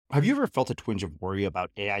Have you ever felt a twinge of worry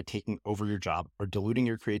about AI taking over your job or diluting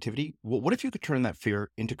your creativity? Well, what if you could turn that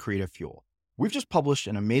fear into creative fuel? We've just published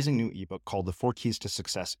an amazing new ebook called The 4 Keys to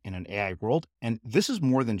Success in an AI World, and this is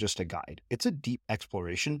more than just a guide. It's a deep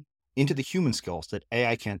exploration into the human skills that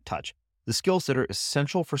AI can't touch, the skills that are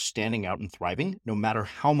essential for standing out and thriving, no matter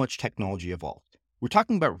how much technology evolves. We're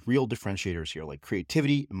talking about real differentiators here, like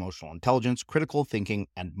creativity, emotional intelligence, critical thinking,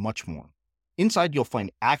 and much more. Inside, you'll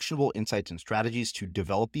find actionable insights and strategies to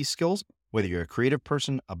develop these skills, whether you're a creative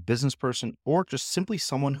person, a business person, or just simply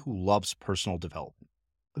someone who loves personal development.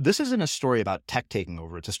 This isn't a story about tech taking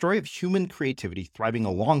over. It's a story of human creativity thriving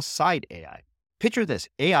alongside AI. Picture this,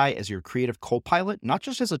 AI as your creative co-pilot, not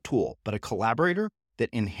just as a tool, but a collaborator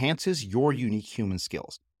that enhances your unique human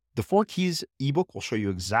skills. The 4 Keys ebook will show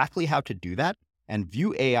you exactly how to do that and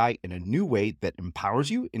view AI in a new way that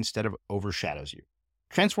empowers you instead of overshadows you.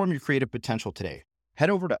 Transform your creative potential today. Head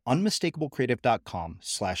over to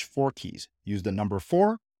unmistakablecreative.com/4keys. Use the number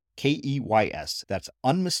 4, KEYS. That's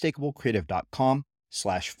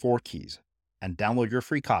unmistakablecreative.com/4keys and download your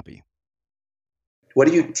free copy. What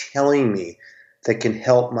are you telling me that can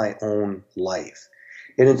help my own life?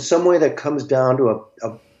 And in some way that comes down to a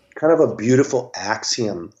kind of a beautiful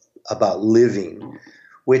axiom about living,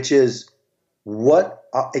 which is what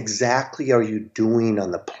exactly are you doing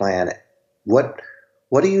on the planet? What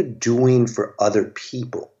are you doing for other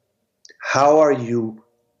people? How are you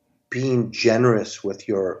being generous with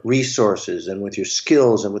your resources and with your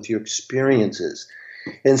skills and with your experiences?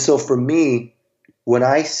 And so for me, when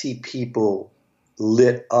I see people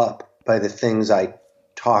lit up by the things I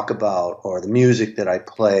talk about or the music that I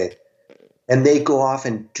play, and they go off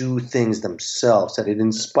and do things themselves, that it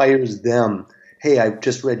inspires them. Hey, I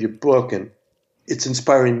just read your book and it's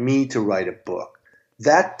inspiring me to write a book.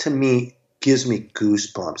 That to me gives me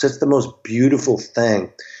goosebumps. That's the most beautiful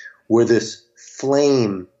thing, where this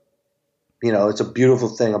flame, it's a beautiful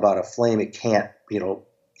thing about a flame. It can't,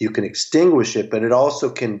 you can extinguish it, but it also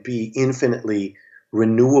can be infinitely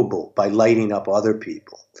renewable by lighting up other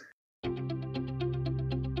people.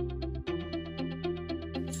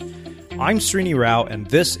 I'm Srini Rao, and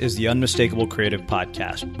this is the Unmistakable Creative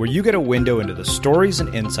Podcast, where you get a window into the stories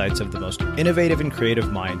and insights of the most innovative and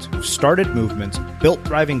creative minds who've started movements, built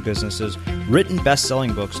thriving businesses, written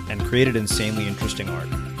best-selling books, and created insanely interesting art.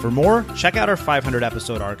 For more, check out our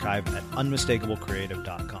 500-episode archive at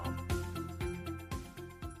unmistakablecreative.com.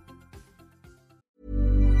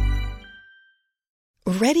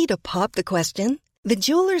 Ready to pop the question? The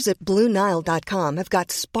jewelers at BlueNile.com have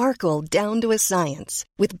got sparkle down to a science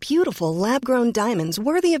with beautiful lab-grown diamonds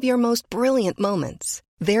worthy of your most brilliant moments.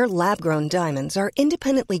 Their lab-grown diamonds are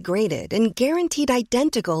independently graded and guaranteed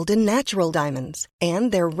identical to natural diamonds,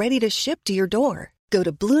 and they're ready to ship to your door. Go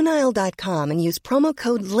to BlueNile.com and use promo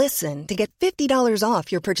code LISTEN to get $50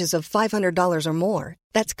 off your purchase of $500 or more.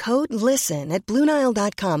 That's code LISTEN at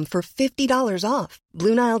BlueNile.com for $50 off.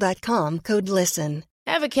 BlueNile.com, code LISTEN.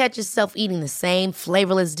 Ever catch yourself eating the same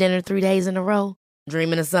flavorless dinner 3 days in a row?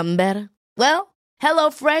 Dreaming of something better? Well,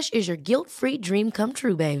 HelloFresh is your guilt-free dream come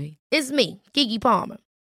true, baby. It's me, Keke Palmer.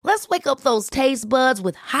 Let's wake up those taste buds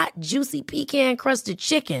with hot, juicy pecan-crusted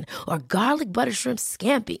chicken or garlic butter shrimp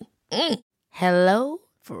scampi. Hello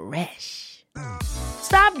Fresh.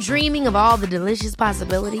 Stop dreaming of all the delicious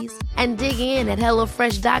possibilities and dig in at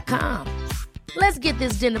HelloFresh.com. Let's get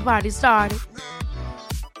this dinner party started.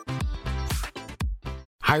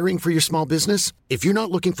 Hiring for your small business? If you're not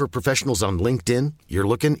looking for professionals on LinkedIn, you're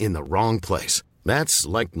looking in the wrong place. That's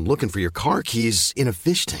like looking for your car keys in a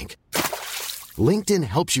fish tank. LinkedIn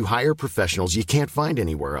helps you hire professionals you can't find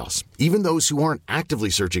anywhere else, even those who aren't actively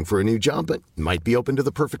searching for a new job but might be open to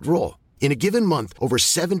the perfect role. In a given month, over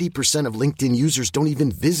 70% of LinkedIn users don't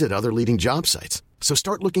even visit other leading job sites. So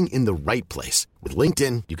start looking in the right place. With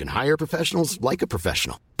LinkedIn, you can hire professionals like a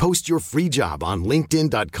professional. Post your free job on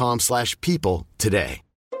linkedin.com/people today.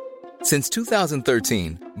 Since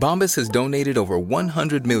 2013, Bombas has donated over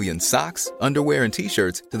 100 million socks, underwear, and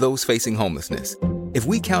T-shirts to those facing homelessness. If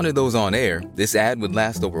we counted those on air, this ad would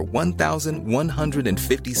last over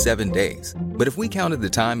 1,157 days. But if we counted the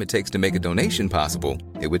time it takes to make a donation possible,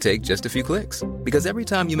 it would take just a few clicks. Because every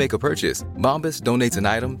time you make a purchase, Bombas donates an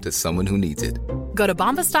item to someone who needs it. Go to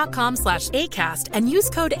bombas.com/ACAST and use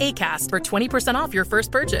code ACAST for 20% off your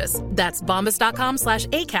first purchase. That's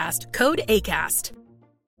bombas.com/ACAST, code ACAST.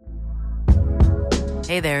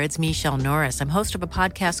 Hey there, it's Michelle Norris. I'm host of a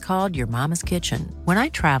podcast called Your Mama's Kitchen. When I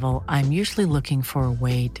travel, I'm usually looking for a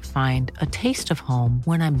way to find a taste of home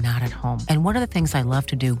when I'm not at home. And one of the things I love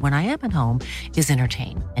to do when I am at home is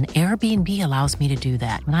entertain. And Airbnb allows me to do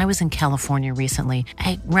that. When I was in California recently,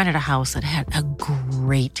 I rented a house that had a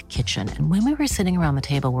great kitchen. And when we were sitting around the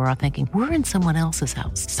table, we were all thinking, we're in someone else's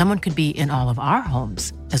house. Someone could be in all of our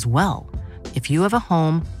homes as well. If you have a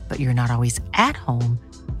home, but you're not always at home,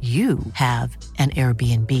 you have an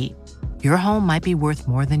Airbnb. Your home might be worth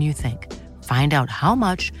more than you think. Find out how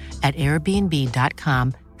much at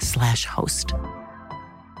airbnb.com/host.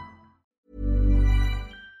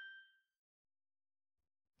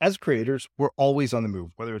 As creators, we're always on the move.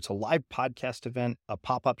 Whether it's a live podcast event, a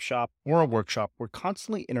pop-up shop, or a workshop, we're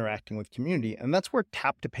constantly interacting with community, and that's where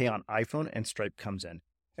Tap to Pay on iPhone and Stripe comes in.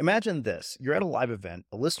 Imagine this. You're at a live event,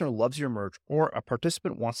 a listener loves your merch, or a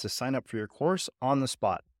participant wants to sign up for your course on the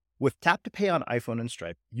spot. With Tap to Pay on iPhone and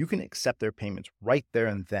Stripe, you can accept their payments right there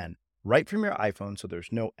and then, right from your iPhone, so there's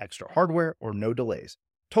no extra hardware or no delays.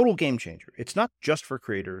 Total game changer. It's not just for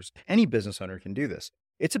creators. Any business owner can do this.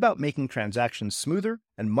 It's about making transactions smoother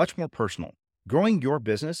and much more personal, growing your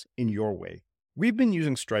business in your way. We've been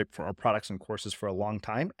using Stripe for our products and courses for a long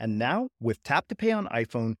time, and now with Tap to Pay on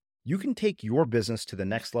iPhone, you can take your business to the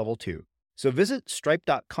next level too. So visit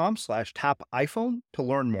stripe.com/tapiphone to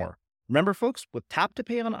learn more. Remember, folks, with Tap to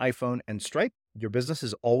Pay on iPhone and Stripe, your business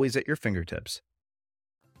is always at your fingertips.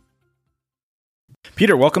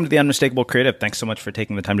 Peter, welcome to The Unmistakable Creative. Thanks so much for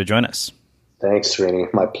taking the time to join us. Thanks,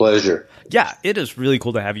 Srini. My pleasure. Yeah, it is really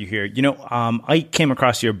cool to have you here. I came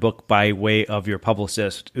across your book by way of your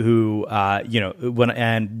publicist who,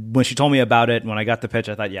 when she told me about it, when I got the pitch,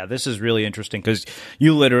 I thought, yeah, this is really interesting because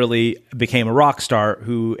you literally became a rock star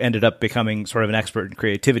who ended up becoming sort of an expert in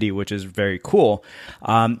creativity, which is very cool.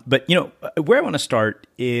 But where I want to start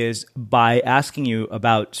is by asking you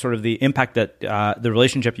about sort of the impact that the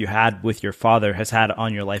relationship you had with your father has had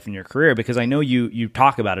on your life and your career, because I know you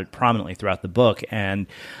talk about it prominently throughout the book, and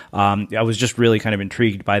I was just really kind of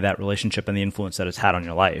intrigued by that relationship and the influence that it's had on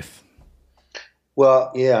your life.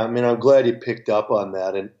 Well, yeah, I mean, I'm glad you picked up on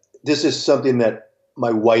that. And this is something that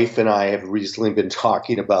my wife and I have recently been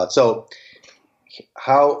talking about. So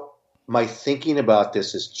how my thinking about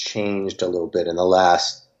this has changed a little bit in the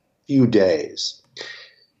last few days.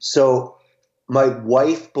 So my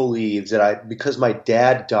wife believes that because my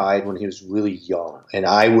dad died when he was really young, and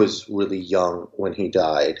I was really young when he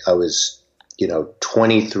died. I was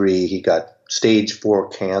 23. He got stage 4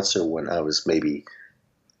 cancer when I was maybe,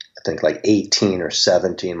 I think, like 18 or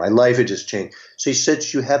 17. My life had just changed. So he said,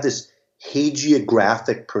 you have this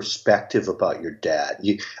hagiographic perspective about your dad.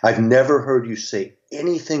 I've never heard you say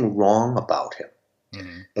anything wrong about him.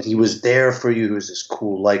 Mm-hmm. And he was there for you. He was this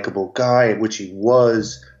cool, likable guy, which he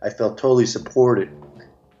was. I felt totally supported.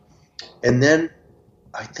 And then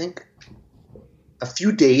I think a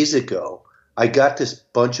few days ago, I got this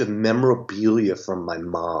bunch of memorabilia from my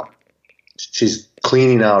mom. She's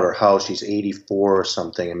cleaning out her house. She's 84 or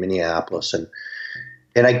something in Minneapolis. And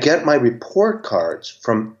I get my report cards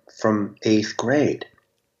from 8th grade.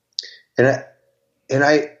 And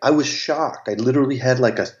I was shocked. I literally had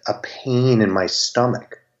like a pain in my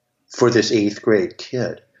stomach for this 8th grade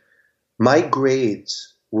kid. My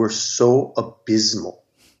grades were so abysmal.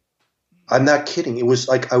 I'm not kidding. It was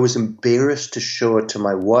like I was embarrassed to show it to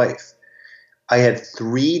my wife. I had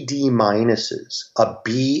 3 D minuses, a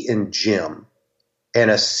B in gym, and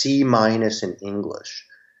a C minus in English.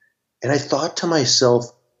 And I thought to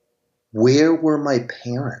myself, where were my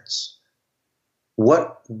parents?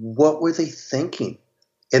 What were they thinking?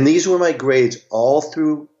 And these were my grades all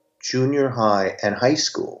through junior high and high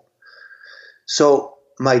school. So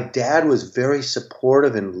my dad was very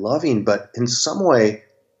supportive and loving, but in some way,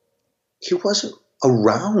 he wasn't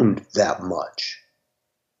around that much.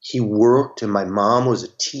 He worked, and my mom was a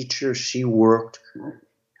teacher. She worked.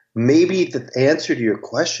 Maybe the answer to your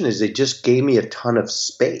question is they just gave me a ton of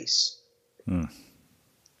space.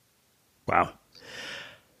 Wow.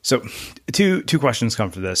 So two questions come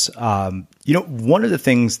from this. One of the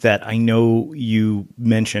things that I know you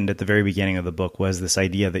mentioned at the very beginning of the book was this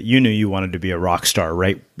idea that you knew you wanted to be a rock star,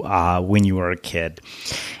 right? When you were a kid.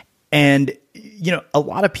 And a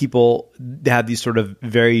lot of people have these sort of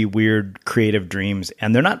very weird creative dreams,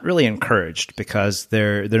 and they're not really encouraged because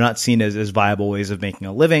they're not seen as viable ways of making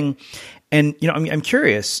a living. And I'm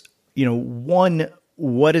curious. One,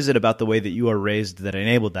 what is it about the way that you are raised that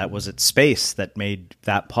enabled that? Was it space that made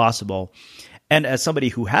that possible? And as somebody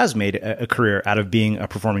who has made a career out of being a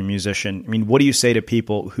performing musician, what do you say to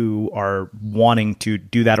people who are wanting to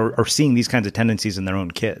do that or seeing these kinds of tendencies in their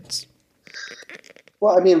own kids?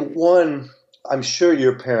 Well, one, I'm sure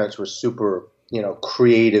your parents were super,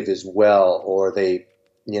 creative as well, or they,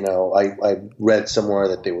 I read somewhere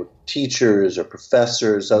that they were teachers or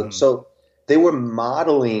professors. So they were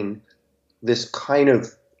modeling this kind of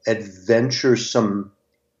adventuresome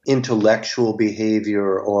intellectual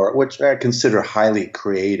behavior, or which I consider highly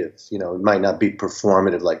creative. It might not be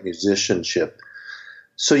performative like musicianship.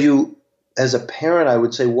 So you, as a parent, I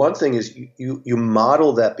would say one thing is you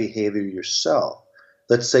model that behavior yourself.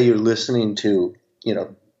 Let's say you're listening to,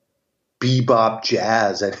 bebop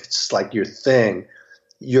jazz and it's like your thing.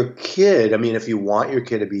 Your kid, if you want your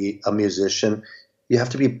kid to be a musician, you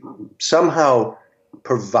have to be somehow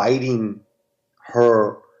providing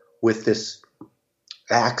her with this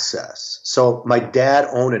access. So my dad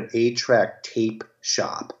owned an 8-track tape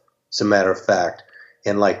shop, as a matter of fact,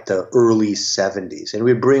 in like the early 70s. And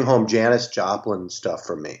we'd bring home Janis Joplin stuff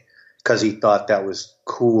for me because he thought that was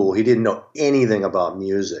cool. He didn't know anything about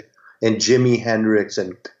music. And Jimi Hendrix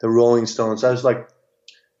and the Rolling Stones. I was like,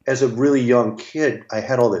 as a really young kid, I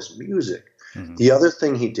had all this music. Mm-hmm. The other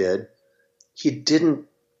thing he didn't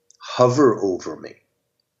hover over me.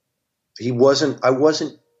 I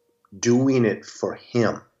wasn't doing it for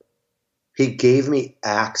him. He gave me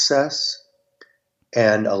access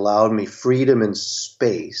and allowed me freedom and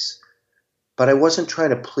space, but I wasn't trying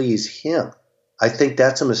to please him. I think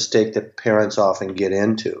that's a mistake that parents often get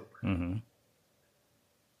into. Mm-hmm.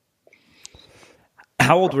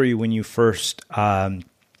 How old were you when you first came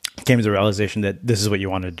to the realization that this is what you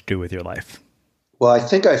wanted to do with your life? Well, I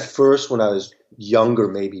think when I was younger,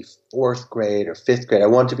 maybe 4th grade or 5th grade, I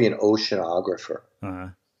wanted to be an oceanographer. Uh-huh.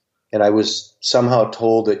 And I was somehow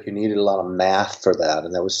told that you needed a lot of math for that,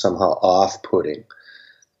 and that was somehow off-putting.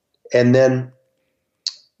 And then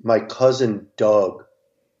my cousin Doug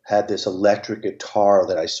had this electric guitar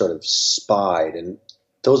that I sort of spied, and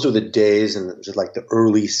those were the days, and it was like the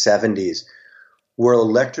early 70s, where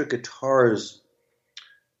electric guitars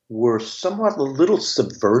were somewhat a little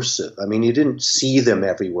subversive. You didn't see them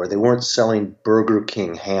everywhere. They weren't selling Burger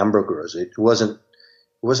King hamburgers. It wasn't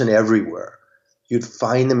everywhere. You'd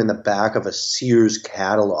find them in the back of a Sears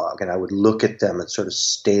catalog, and I would look at them and sort of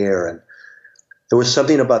stare. And there was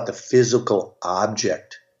something about the physical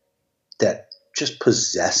object that just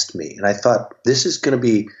possessed me. And I thought, this is going to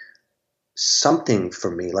be something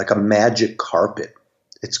for me, like a magic carpet.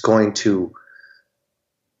 It's going to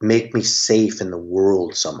make me safe in the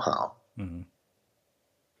world somehow. Mm-hmm.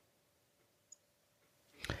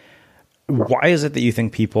 Why is it that you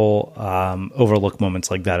think people overlook moments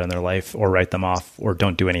like that in their life, or write them off, or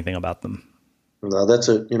don't do anything about them? No,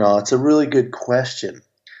 it's a really good question.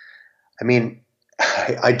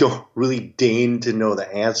 I don't really deign to know the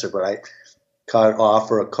answer, but I can't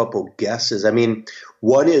offer a couple guesses.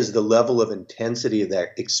 One is the level of intensity of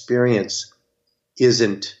that experience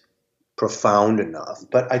isn't profound enough.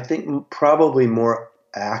 But I think probably more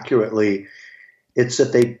accurately, it's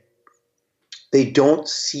that they don't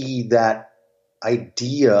see that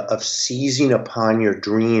idea of seizing upon your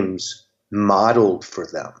dreams modeled for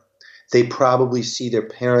them. They probably see their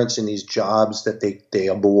parents in these jobs that they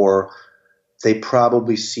abhor. They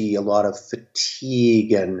probably see a lot of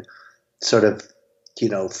fatigue and sort of,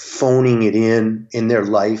 phoning it in their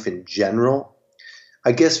life in general.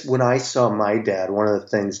 I guess when I saw my dad, one of the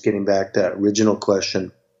things, getting back to that original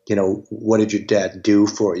question, what did your dad do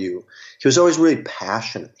for you? He was always really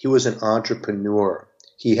passionate. He was an entrepreneur.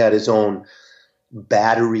 He had his own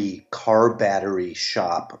car battery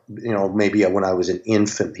shop. Maybe when I was an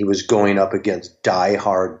infant, he was going up against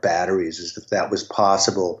die-hard batteries as if that was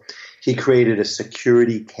possible. He created a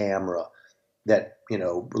security camera that,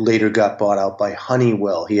 later got bought out by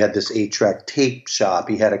Honeywell. He had this 8-track tape shop.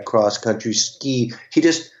 He had a cross-country ski.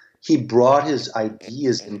 He brought his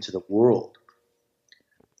ideas into the world.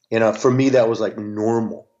 For me, that was like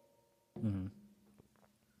normal. Mm-hmm.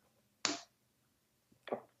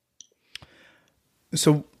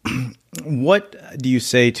 So what do you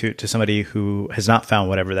say to somebody who has not found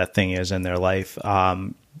whatever that thing is in their life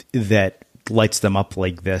that lights them up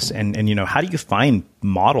like this? And how do you find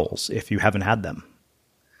models if you haven't had them?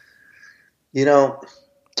 I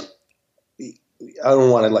don't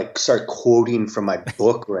want to start quoting from my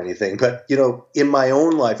book or anything, but in my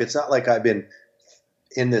own life, it's not like I've been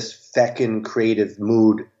in this feckin' creative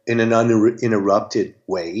mood in an uninterrupted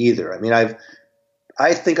way either.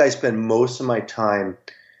 I think I spend most of my time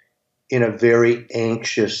in a very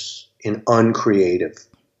anxious and uncreative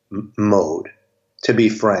mode, to be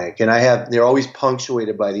frank. And they're always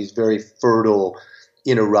punctuated by these very fertile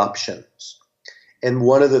interruptions. And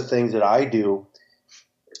one of the things that I do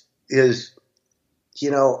is,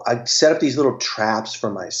 I set up these little traps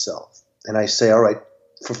for myself. And I say, all right,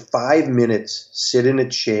 for 5 minutes, sit in a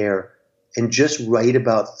chair and just write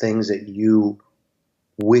about things that you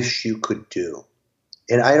wish you could do.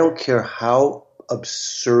 And I don't care how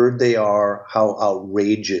absurd they are, how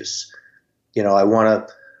outrageous. I want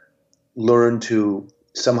to learn to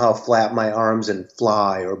somehow flap my arms and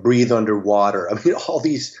fly or breathe underwater. I mean, all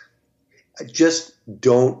these, just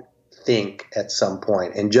don't think at some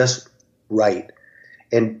point and just write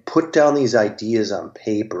and put down these ideas on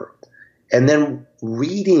paper. And then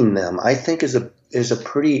reading them, I think, is a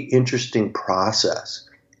pretty interesting process.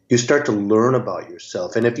 You start to learn about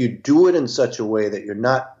yourself. And if you do it in such a way that you're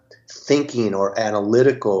not thinking or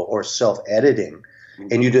analytical or self-editing,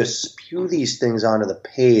 and you just spew these things onto the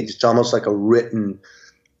page, it's almost like a written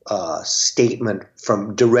statement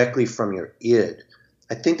directly from your id.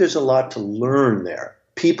 I think there's a lot to learn there.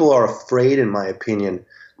 People are afraid, in my opinion,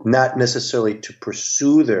 not necessarily to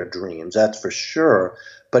pursue their dreams, that's for sure,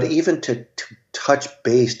 but even to touch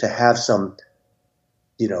base, to have some,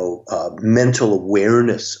 mental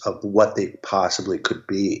awareness of what they possibly could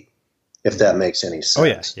be, if that makes any sense. Oh,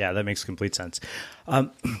 yes. Yeah, that makes complete sense.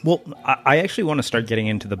 Well, I actually want to start getting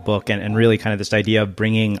into the book and really kind of this idea of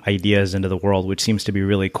bringing ideas into the world, which seems to be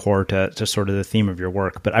really core to sort of the theme of your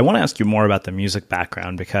work. But I want to ask you more about the music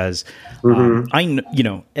background because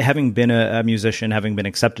having been a musician, having been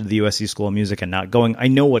accepted to the USC School of Music and not going, I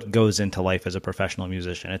know what goes into life as a professional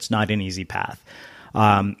musician. It's not an easy path.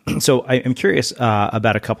 So I'm curious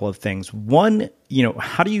about a couple of things. One,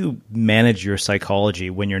 how do you manage your psychology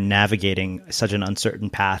when you're navigating such an uncertain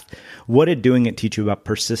path? What did doing it teach you about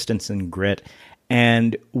persistence and grit?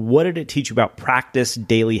 And what did it teach you about practice,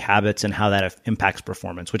 daily habits, and how that impacts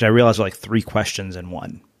performance? Which I realize are like 3 questions in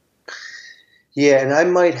one. Yeah, and I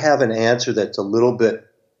might have an answer that's a little bit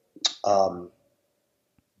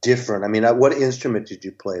different. I mean, what instrument did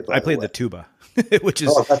you play? I played the tuba, which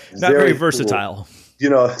is not very versatile.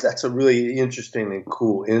 Cool. That's a really interesting and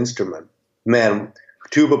cool instrument. Man,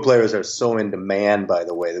 tuba players are so in demand, by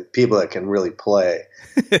the way, the people that can really play.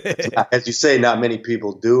 As you say, not many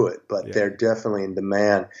people do it, but they're definitely in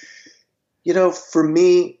demand. For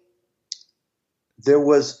me, there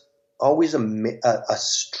was always a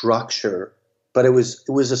structure, but it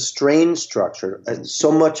was a strange structure.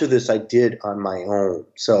 So much of this I did on my own.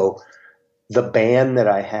 So the band that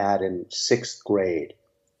I had in 6th grade,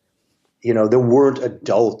 there weren't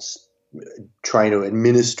adults trying to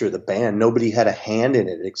administer the band. Nobody had a hand in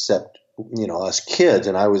it except, us kids,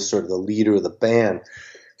 and I was sort of the leader of the band.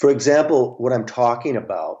 For example, what I'm talking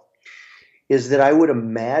about is that I would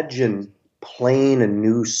imagine playing a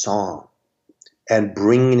new song and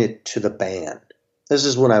bringing it to the band. This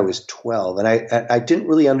is when I was 12, and I didn't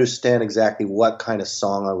really understand exactly what kind of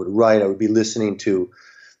song I would write. I would be listening to,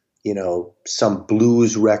 some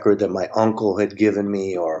blues record that my uncle had given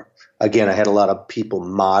me, or again, I had a lot of people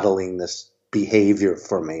modeling this behavior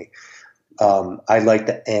for me. I liked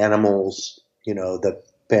the Animals, the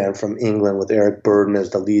band from England with Eric Burdon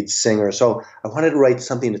as the lead singer. So I wanted to write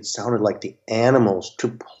something that sounded like the Animals to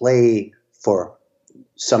play for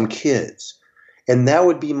some kids. And that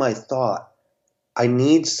would be my thought. I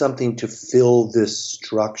need something to fill this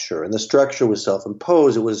structure. And the structure was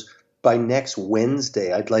self-imposed. It was by next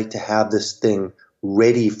Wednesday, I'd like to have this thing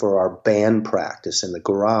ready for our band practice in the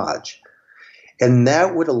garage. And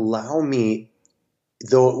that would allow me,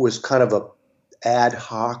 though it was kind of a ad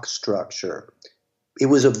hoc structure, it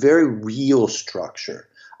was a very real structure.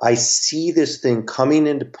 I see this thing coming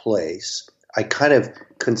into place. I kind of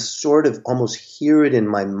can sort of almost hear it in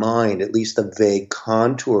my mind, at least the vague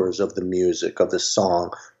contours of the music, of the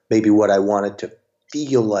song, maybe what I wanted to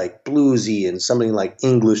feel like, bluesy and something like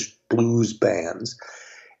English blues bands.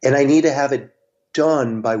 And I need to have it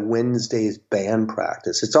done by Wednesday's band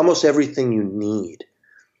practice. It's almost everything you need.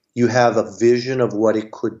 You have a vision of what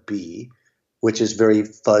it could be, which is very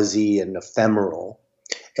fuzzy and ephemeral.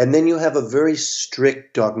 And then you have a very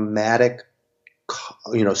strict, dogmatic,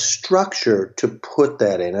 structure to put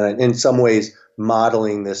that in. And in some ways,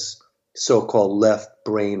 modeling this so-called left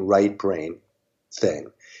brain, right brain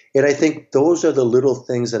thing. And I think those are the little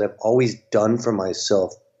things that I've always done for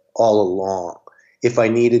myself all along. If I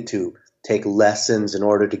needed to take lessons in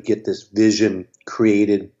order to get this vision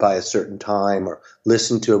created by a certain time, or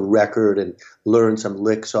listen to a record and learn some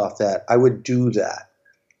licks off that, I would do that.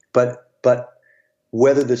 But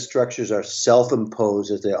whether the structures are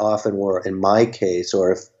self-imposed, as they often were in my case,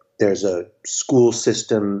 or if there's a school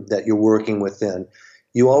system that you're working within,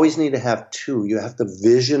 you always need to have two. You have the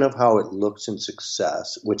vision of how it looks in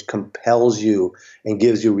success, which compels you and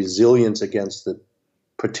gives you resilience against the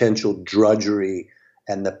potential drudgery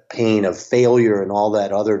and the pain of failure and all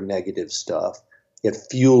that other negative stuff. It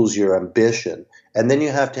fuels your ambition. And then you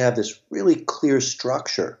have to have this really clear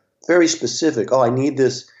structure, very specific. Oh, I need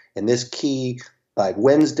this in this key by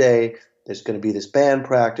Wednesday. There's going to be this band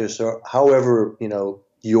practice, or however,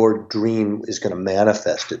 your dream is going to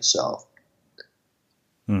manifest itself.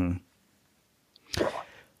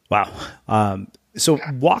 Wow. So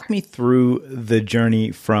walk me through the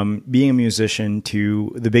journey from being a musician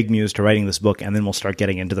to the big muse to writing this book, and then we'll start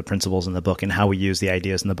getting into the principles in the book and how we use the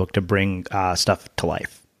ideas in the book to bring stuff to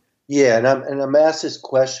life. Yeah, and I'm asked this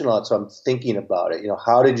question a lot, so I'm thinking about it.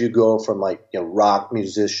 How did you go from rock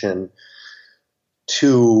musician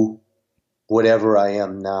to whatever I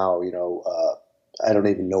am now? I don't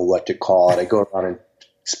even know what to call it. I go around and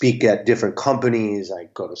speak at different companies. I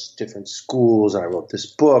go to different schools, and I wrote this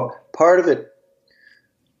book. Part of it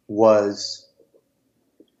was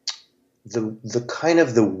the kind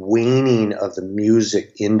of the waning of the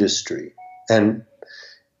music industry, and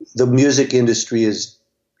the music industry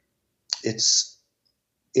it's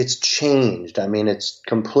changed. I mean, it's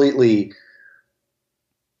completely.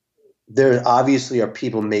 There obviously are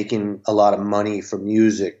people making a lot of money from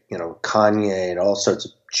music, Kanye and all sorts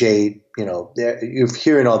of you're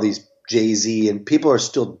hearing all these Jay-Z, and people are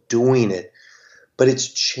still doing it, but it's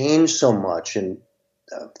changed so much. And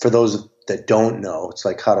for those that don't know, it's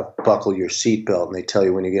like how to buckle your seatbelt, and they tell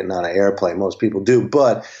you when you're getting on an airplane. Most people do,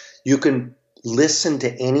 but you can listen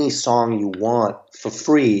to any song you want for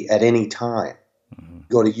free at any time. Mm-hmm.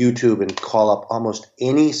 Go to YouTube and call up almost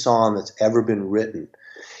any song that's ever been written.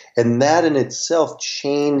 And that in itself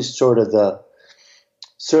changed sort of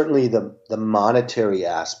certainly the monetary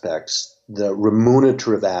aspects, the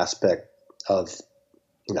remunerative aspect of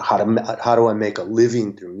how do I make a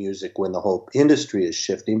living through music when the whole industry is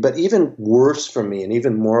shifting. But even worse for me, and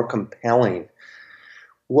even more compelling,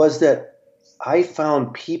 was that I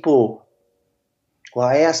found people. Well,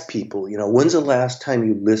 I asked people, when's the last time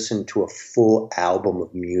you listened to a full album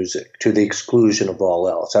of music to the exclusion of all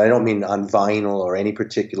else? I don't mean on vinyl or any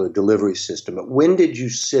particular delivery system, but when did you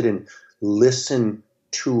sit and listen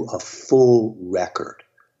to a full record?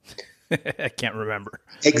 I can't remember.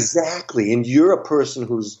 Exactly. And you're a person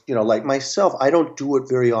who's, like myself, I don't do it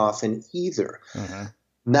very often either. Uh-huh.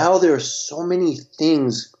 Now there are so many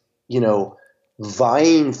things,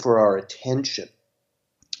 vying for our attention.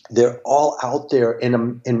 They're all out there.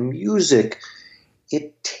 And in music,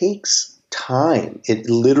 it takes time. It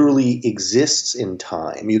literally exists in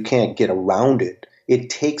time. You can't get around it. It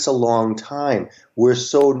takes a long time. We're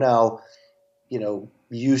so now,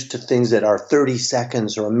 used to things that are 30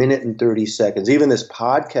 seconds or a minute and 30 seconds. Even this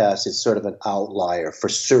podcast is sort of an outlier for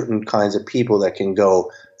certain kinds of people that can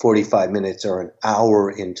go 45 minutes or an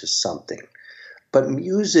hour into something. But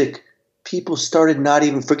music, people started not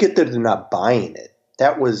even, forget that they're not buying it.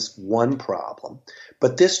 That was one problem.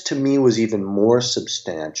 But this to me was even more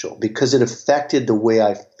substantial because it affected the way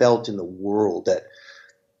I felt in the world. That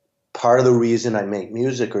part of the reason I make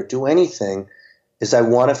music or do anything is I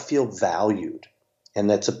want to feel valued. And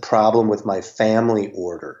that's a problem with my family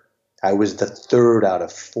order. I was the third out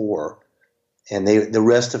of four. And the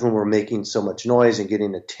rest of them were making so much noise and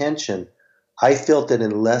getting attention. I felt that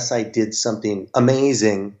unless I did something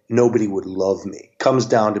amazing, nobody would love me. It comes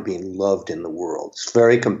down to being loved in the world. It's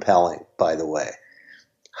very compelling, by the way.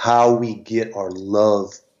 How we get our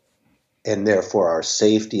love and therefore our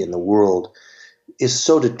safety in the world is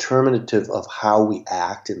so determinative of how we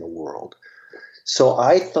act in the world. So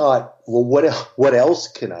I thought, well, what else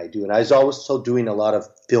can I do? And I was also doing a lot of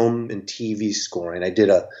film and TV scoring. I did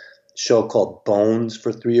a show called Bones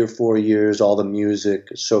for 3 or 4 years, all the music,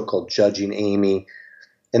 a show called Judging Amy.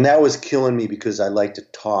 And that was killing me because I like to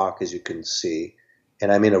talk, as you can see.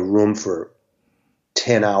 And I'm in a room for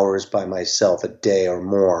 10 hours by myself a day or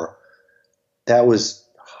more. That was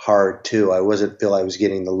hard too. I wasn't feel I was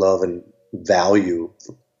getting the love and value.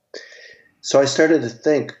 So I started to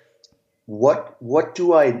think, what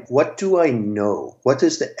do I know? What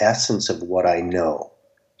is the essence of what I know?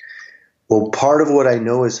 Well, part of what I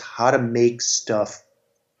know is how to make stuff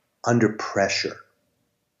under pressure,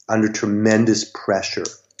 under tremendous pressure,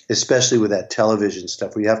 especially with that television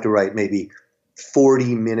stuff where you have to write maybe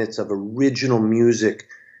 40 minutes of original music,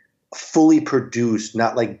 fully produced,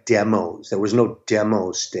 not like demos. There was no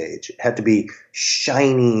demo stage. It had to be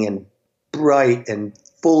shiny and bright and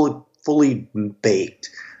fully baked.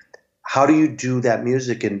 How do you do that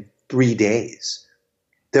music in 3 days?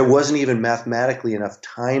 There wasn't even mathematically enough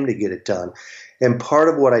time to get it done. And part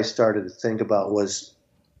of what I started to think about was,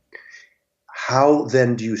 how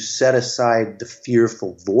then do you set aside the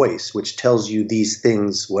fearful voice, which tells you these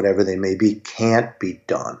things, whatever they may be, can't be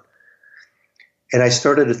done? And I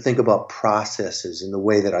started to think about processes and the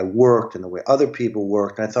way that I worked and the way other people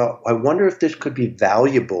worked. And I thought, I wonder if this could be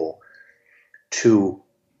valuable to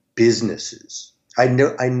businesses. I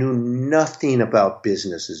knew nothing about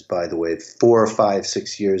businesses, by the way, 4 or 5,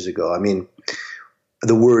 6 years ago. I mean,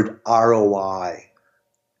 the word ROI,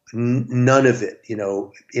 none of it,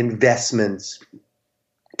 investments,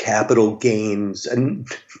 capital gains, and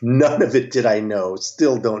none of it did I know.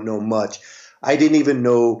 Still don't know much. I didn't even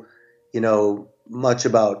know, much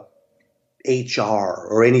about HR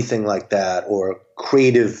or anything like that, or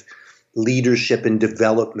creative leadership and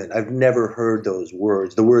development. I've never heard those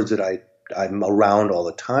words, the words that I'm around all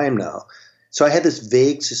the time now. So I had this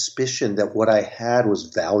vague suspicion that what I had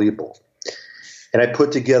was valuable. And I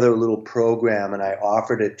put together a little program and I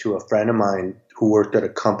offered it to a friend of mine who worked at a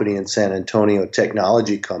company in San Antonio, a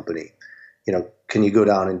technology company. Can you go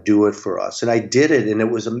down and do it for us? And I did it, and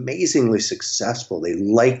it was amazingly successful. They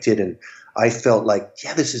liked it, and I felt like,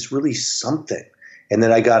 yeah, this is really something. And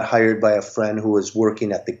then I got hired by a friend who was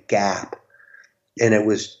working at the Gap. And it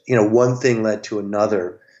was, one thing led to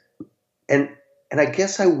another. And I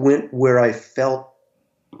guess I went where I felt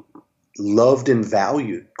loved and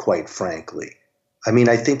valued, quite frankly. I mean,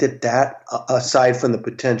 I think that aside from the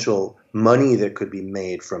potential money that could be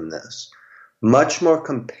made from this, much more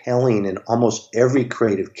compelling in almost every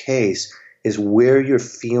creative case is where you're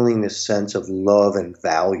feeling this sense of love and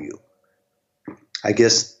value. I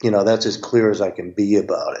guess, that's as clear as I can be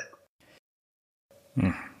about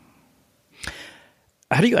it.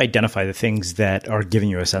 How do you identify the things that are giving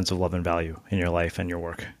you a sense of love and value in your life and your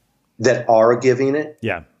work? That are giving it?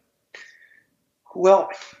 Yeah.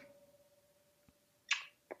 Well,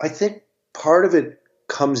 I think part of it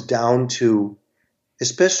comes down to,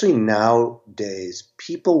 especially nowadays,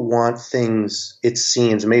 people want things, it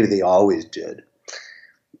seems, maybe they always did,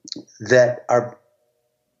 that are,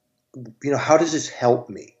 how does this help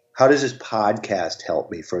me? How does this podcast help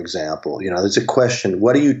me, for example? There's a question,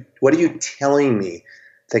 what are you telling me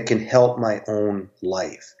that can help my own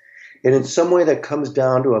life? And in some way that comes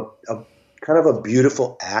down to a kind of a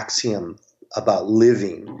beautiful axiom about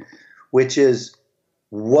living, which is,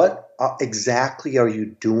 what exactly are you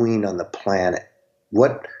doing on the planet?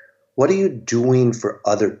 What are you doing for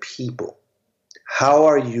other people? How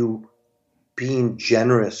are you being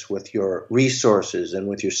generous with your resources and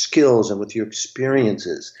with your skills and with your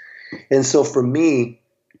experiences? And so for me,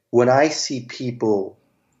 when I see people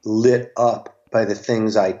lit up by the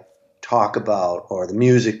things I talk about or the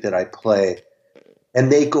music that I play,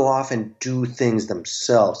 and they go off and do things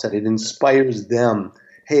themselves, that it inspires them.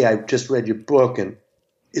 Hey, I just read your book and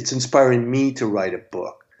it's inspiring me to write a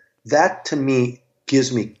book. That to me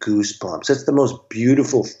gives me goosebumps. That's the most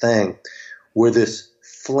beautiful thing, where this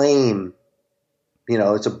flame,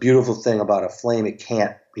 it's a beautiful thing about a flame. It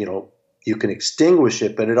can't, you can extinguish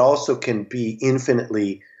it, but it also can be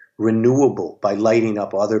infinitely renewable by lighting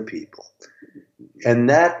up other people. And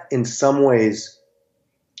that, in some ways,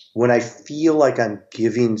 when I feel like I'm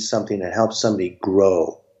giving something that helps somebody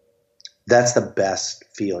grow, that's the best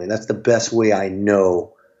feeling. That's the best way I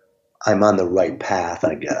know I'm on the right path,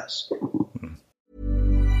 I guess.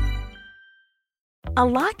 A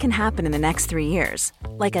lot can happen in the next 3 years.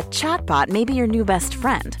 Like a chatbot may be your new best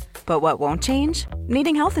friend. But what won't change?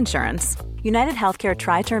 Needing health insurance. United Healthcare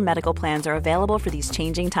Tri-Term Medical Plans are available for these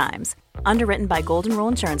changing times. Underwritten by Golden Rule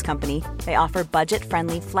Insurance Company, they offer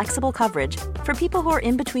budget-friendly, flexible coverage for people who are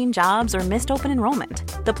in between jobs or missed open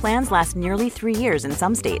enrollment. The plans last nearly 3 years in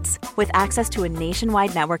some states, with access to a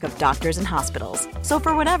nationwide network of doctors and hospitals. So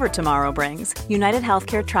for whatever tomorrow brings, United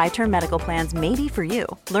Healthcare Tri-Term Medical Plans may be for you.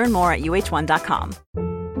 Learn more at uh1.com.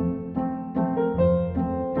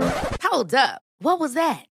 Hold up. What was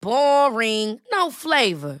that? Boring. No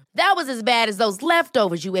flavor. That was as bad as those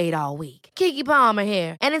leftovers you ate all week. Keke Palmer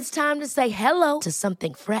here. And it's time to say hello to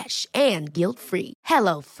something fresh and guilt-free.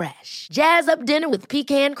 HelloFresh. Jazz up dinner with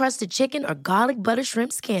pecan-crusted chicken or garlic butter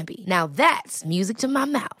shrimp scampi. Now that's music to my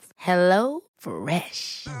mouth.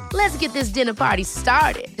 HelloFresh. Let's get this dinner party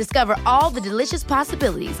started. Discover all the delicious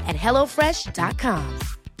possibilities at HelloFresh.com.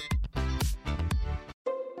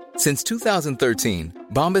 Since 2013,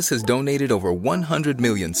 Bombas has donated over 100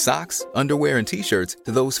 million socks, underwear, and T-shirts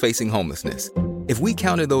to those facing homelessness. If we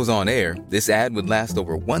counted those on air, this ad would last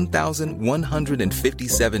over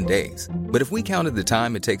 1,157 days. But if we counted the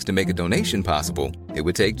time it takes to make a donation possible, it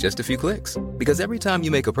would take just a few clicks. Because every time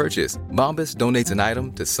you make a purchase, Bombas donates an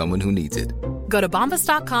item to someone who needs it. Go to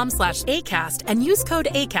bombas.com/ACAST and use code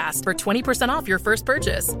ACAST for 20% off your first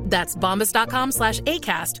purchase. That's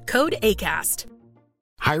bombas.com/ACAST, code ACAST.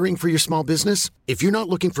 Hiring for your small business? If you're not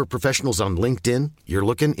looking for professionals on LinkedIn, you're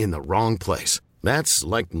looking in the wrong place. That's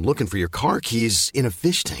like looking for your car keys in a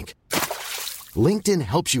fish tank. LinkedIn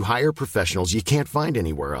helps you hire professionals you can't find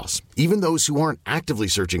anywhere else, even those who aren't actively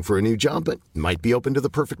searching for a new job but might be open to the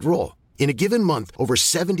perfect role. In a given month, over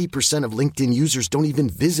 70% of LinkedIn users don't even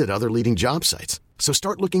visit other leading job sites. So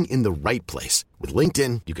start looking in the right place. With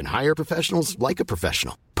LinkedIn, you can hire professionals like a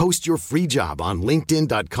professional. Post your free job on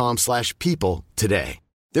linkedin.com/people today.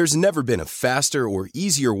 There's never been a faster or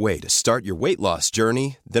easier way to start your weight loss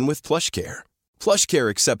journey than with PlushCare.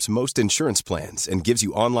 PlushCare accepts most insurance plans and gives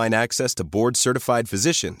you online access to board-certified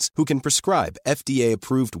physicians who can prescribe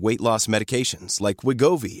FDA-approved weight loss medications like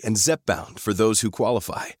Wegovy and Zepbound for those who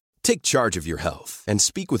qualify. Take charge of your health and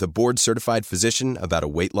speak with a board-certified physician about a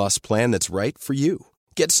weight loss plan that's right for you.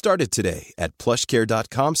 Get started today at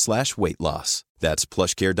plushcare.com/weight loss. That's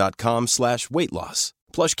plushcare.com/weight loss.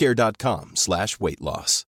 plushcare.com/weight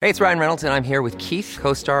loss. Hey, it's Ryan Reynolds, and I'm here with Keith,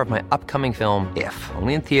 co-star of my upcoming film, If,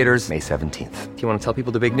 only in theaters May 17th. Do you want to tell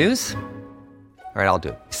people the big news? All right, I'll do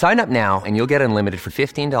it. Sign up now and you'll get unlimited for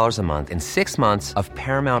 $15 a month and 6 months of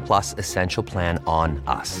Paramount Plus Essential Plan on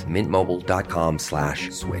us.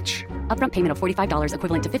 MintMobile.com/switch. Upfront payment of $45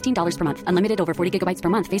 equivalent to $15 per month. Unlimited over 40 gigabytes per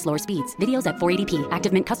month. Face lower speeds. Videos at 480p.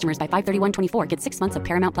 Active Mint customers by 531.24 get 6 months of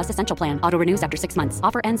Paramount Plus Essential Plan. Auto renews after 6 months.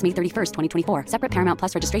 Offer ends May 31st, 2024. Separate Paramount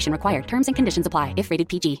Plus registration required. Terms and conditions apply if rated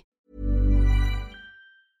PG.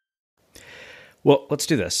 Well, let's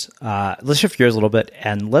do this. Let's shift gears a little bit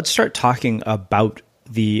and let's start talking about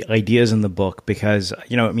the ideas in the book because,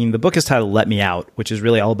 the book is titled Let Me Out, which is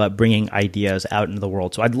really all about bringing ideas out into the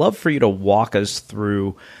world. So I'd love for you to walk us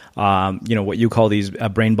through, what you call these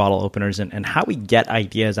brain bottle openers and how we get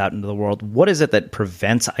ideas out into the world. What is it that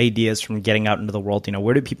prevents ideas from getting out into the world?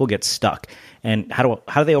 Where do people get stuck and how do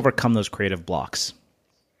they overcome those creative blocks?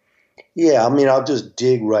 Yeah, I'll just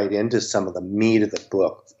dig right into some of the meat of the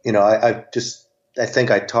book. I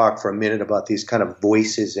think I talked for a minute about these kind of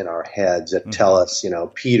voices in our heads that tell us,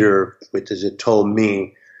 Peter, which is it told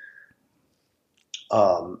me,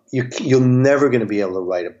 you're never going to be able to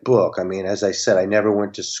write a book. As I said, I never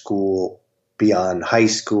went to school beyond high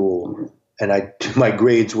school, and my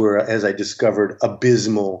grades were, as I discovered,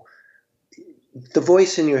 abysmal. The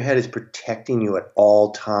voice in your head is protecting you at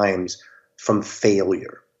all times from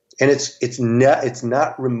failure, and it's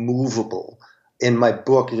not removable. In my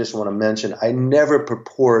book, I just want to mention, I never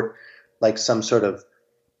purport like some sort of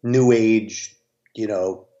new age,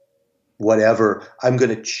 whatever. I'm going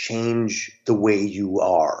to change the way you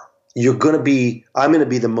are. I'm going to be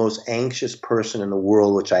the most anxious person in the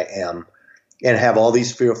world, which I am, and have all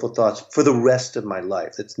these fearful thoughts for the rest of my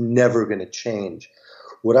life. That's never going to change.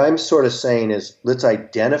 What I'm sort of saying is let's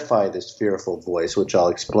identify this fearful voice, which I'll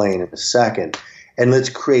explain in a second, and let's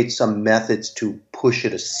create some methods to push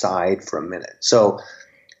it aside for a minute. So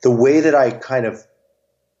the way that it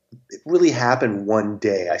really happened one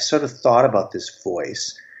day, I sort of thought about this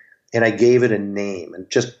voice and I gave it a name, and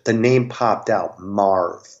just the name popped out,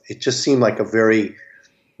 Marv. It just seemed like a very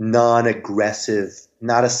non-aggressive,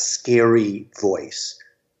 not a scary voice.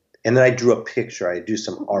 And then I drew a picture. I do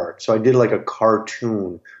some art. So I did like a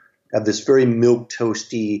cartoon of this very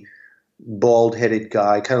milquetoasty, bald-headed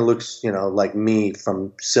guy. Kind of looks, like me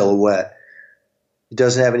from silhouette. He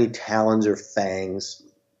doesn't have any talons or fangs.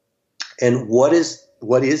 And what is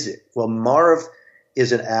it? Well, MARV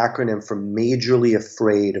is an acronym for Majorly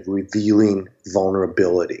Afraid of Revealing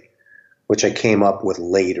Vulnerability, which I came up with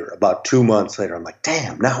later. About 2 months later, I'm like,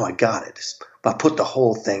 damn, now I got it. I put the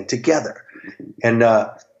whole thing together. And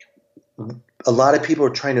a lot of people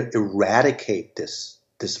are trying to eradicate this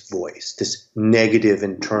voice, this negative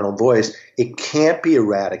internal voice. It can't be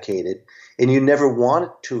eradicated, and you never want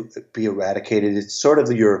it to be eradicated. It's sort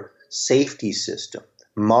of your safety system.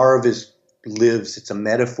 Marv lives, it's a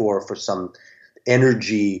metaphor for some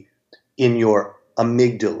energy in your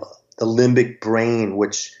amygdala, the limbic brain,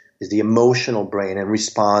 which is the emotional brain and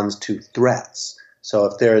responds to threats. So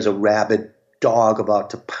if there is a rabid dog about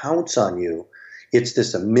to pounce on you, it's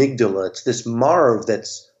this amygdala, it's this Marv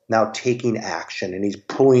that's now taking action, and he's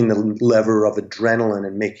pulling the lever of adrenaline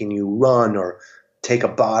and making you run or take a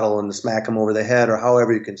bottle and smack him over the head or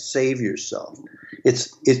however you can save yourself.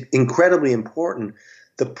 It's incredibly important.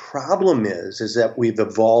 The problem is that we've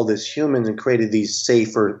evolved as humans and created these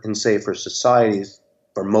safer and safer societies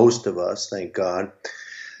for most of us, thank God.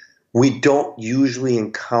 We don't usually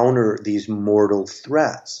encounter these mortal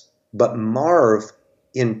threats. But Marv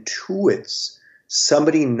intuits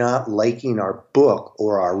somebody not liking our book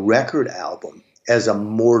or our record album as a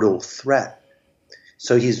mortal threat.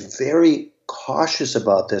 So he's very cautious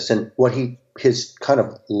about this. And his kind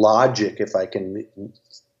of logic, if I can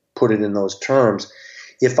put it in those terms,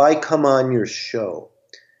 if I come on your show,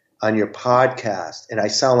 on your podcast and I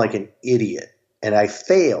sound like an idiot and I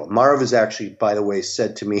fail. Marv has actually, by the way,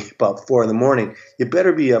 said to me about 4 a.m, you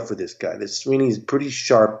better be up for this guy. This Sweeney's a pretty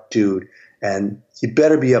sharp dude and you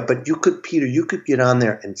better be up. But Peter, you could get on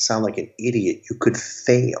there and sound like an idiot. You could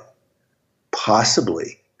fail,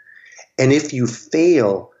 possibly. And if you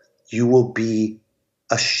fail, you will be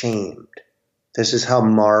ashamed. This is how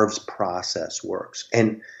Marv's process works.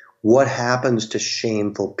 And what happens to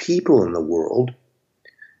shameful people in the world?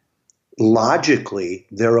 Logically,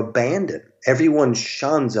 they're abandoned. Everyone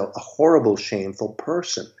shuns a horrible, shameful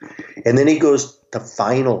person. And then he goes the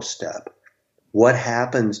final step. What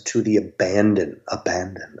happens to the abandoned?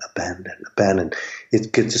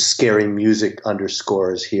 It gets a scary music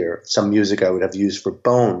underscores here. Some music I would have used for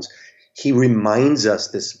Bones. He reminds us,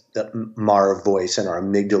 that Marv voice in our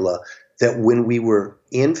amygdala, that when we were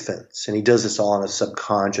infants, and he does this all on a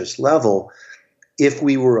subconscious level, if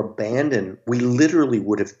we were abandoned, we literally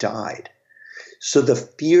would have died. So the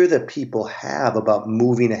fear that people have about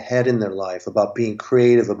moving ahead in their life, about being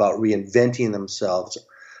creative, about reinventing themselves,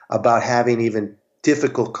 about having even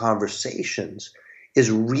difficult conversations,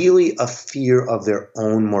 is really a fear of their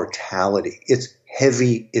own mortality. It's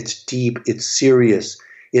heavy, it's deep, it's serious.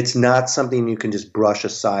 It's not something you can just brush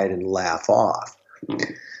aside and laugh off.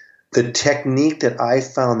 The technique that I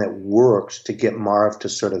found that works to get Marv to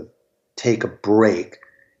sort of take a break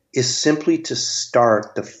is simply to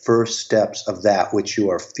start the first steps of that which you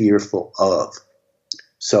are fearful of.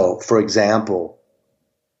 So, for example,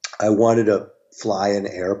 I wanted to fly an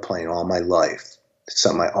airplane all my life. It's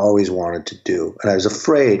something I always wanted to do. And I was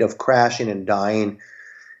afraid of crashing and dying,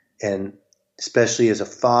 and especially as a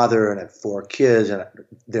father, and I have 4 kids, and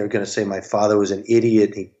they're going to say my father was an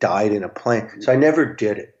idiot and he died in a plane. So I never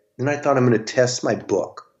did it. Then I thought, I'm going to test my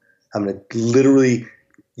book. I'm going to literally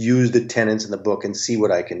use the tenets in the book and see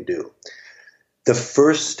what I can do. The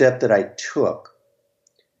first step that I took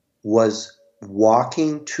was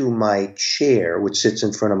walking to my chair, which sits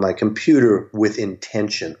in front of my computer, with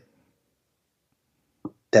intention.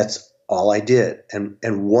 That's all I did. And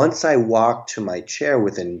once I walked to my chair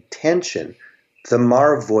with intention, the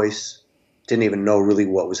Marv voice didn't even know really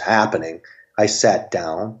what was happening. I sat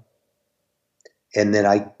down and then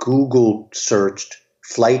I Google searched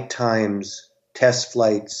flight times, test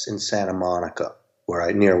flights in Santa Monica,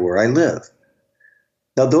 near where I live.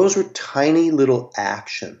 Now, those were tiny little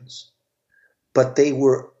actions, but they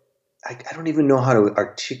were, I don't even know how to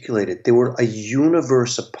articulate it. They were a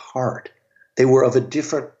universe apart. They were of a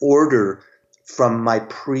different order from my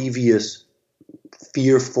previous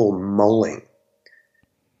fearful mulling,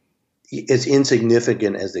 as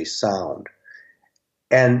insignificant as they sound.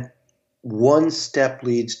 And one step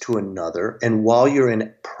leads to another. And while you're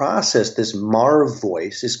in process, this Marv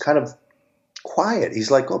voice is kind of quiet.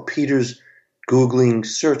 He's like, oh, Peter's Googling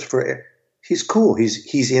search for, he's cool.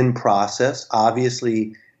 He's in process.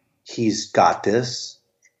 Obviously, he's got this.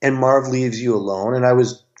 And Marv leaves you alone. And I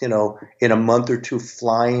was, in a month or two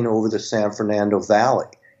flying over the San Fernando Valley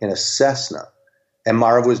in a Cessna. And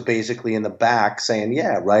Marv was basically in the back saying,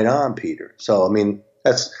 yeah, right on, Peter. So, I mean,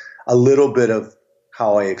 that's a little bit of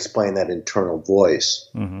how I explain that internal voice.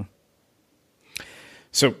 Mm-hmm.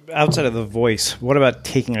 So outside of the voice, what about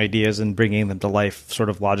taking ideas and bringing them to life sort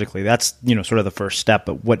of logically? That's, sort of the first step.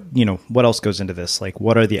 But what else goes into this? Like,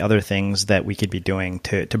 what are the other things that we could be doing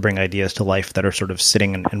to bring ideas to life that are sort of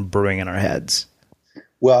sitting and brewing in our heads?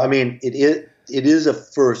 Well, I mean, it is a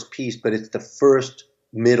first piece, but it's the first,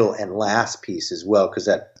 middle, and last piece as well, because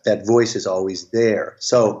that voice is always there.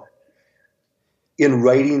 So in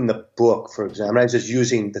writing the book, for example, I was just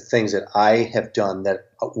using the things that I have done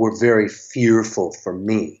that were very fearful for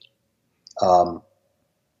me. And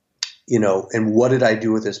what did I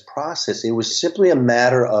do with this process? It was simply a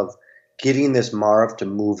matter of getting this Marv to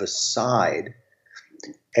move aside.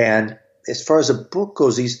 And as far as a book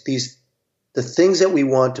goes, the things that we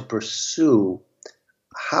want to pursue,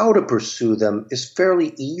 how to pursue them is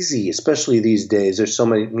fairly easy, especially these days. There's so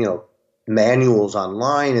many, manuals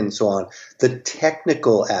online and so on. The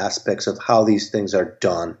technical aspects of how these things are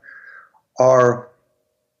done are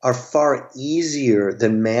far easier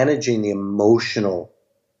than managing the emotional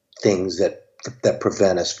things that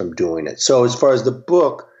prevent us from doing it. So as far as the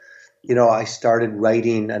book, I started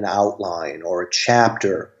writing an outline or a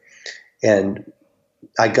chapter, and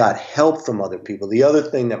I got help from other people. The other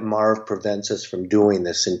thing that Marv prevents us from doing,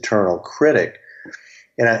 this internal critic,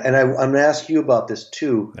 and I'm going to ask you about this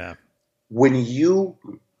too. Yeah. When you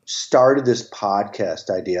started this podcast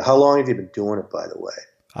idea, how long have you been doing it, by the way?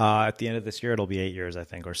 At the end of this year, it'll be 8 years, I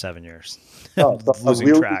think, or 7 years. Oh,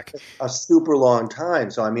 Losing track. A super long time.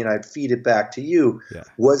 So, I mean, I'd feed it back to you. Yeah.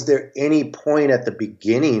 Was there any point at the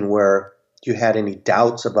beginning where you had any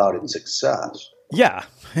doubts about its success? Yeah.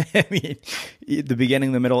 I mean, the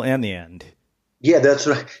beginning, the middle, and the end. Yeah, that's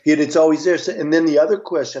right. It's always there. So, and then the other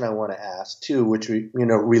question I want to ask, too, which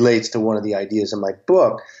relates to one of the ideas in my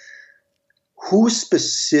book, who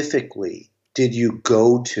specifically did you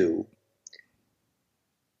go to?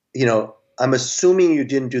 I'm assuming you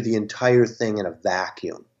didn't do the entire thing in a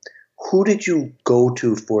vacuum. Who did you go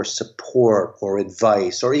to for support or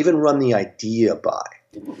advice or even run the idea by?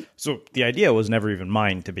 So the idea was never even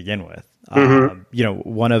mine to begin with. Mm-hmm.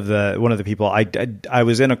 One of the people I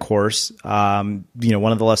was in a course, one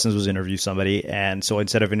of the lessons was interview somebody. And so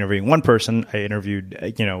instead of interviewing one person, I interviewed,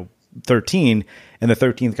 13, and the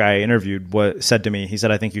 13th guy I interviewed said to me, he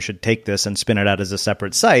said, I think you should take this and spin it out as a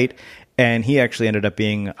separate site. And he actually ended up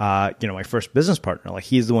being, my first business partner. Like,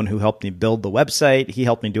 he's the one who helped me build the website. He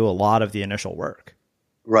helped me do a lot of the initial work.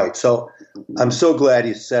 Right. So I'm so glad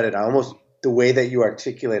you said it. The way that you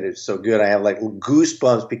articulated is so good. I have like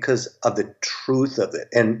goosebumps because of the truth of it.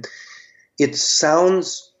 And it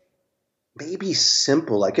sounds maybe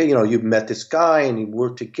simple, like, you've met this guy and you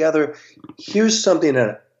work together. Here's something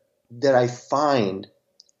that I find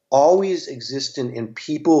always existent in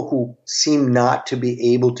people who seem not to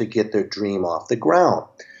be able to get their dream off the ground.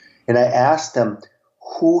 And I asked them,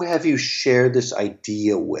 who have you shared this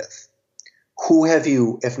idea with? Who have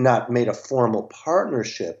you, if not made a formal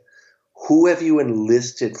partnership, who have you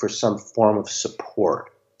enlisted for some form of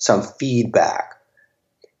support, some feedback?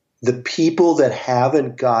 The people that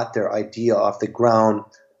haven't got their idea off the ground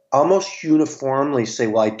almost uniformly say,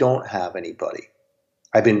 well, I don't have anybody.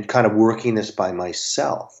 I've been kind of working this by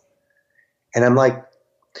myself. And I'm like,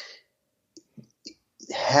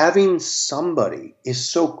 having somebody is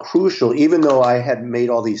so crucial, even though I had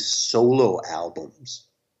made all these solo albums.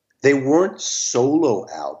 They weren't solo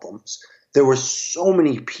albums. There were so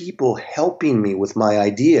many people helping me with my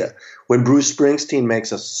idea. When Bruce Springsteen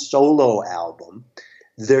makes a solo album,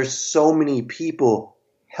 there's so many people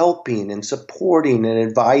helping and supporting and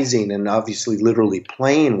advising and obviously literally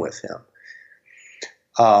playing with him.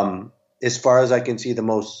 As far as I can see, the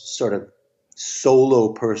most sort of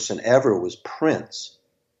solo person ever was Prince.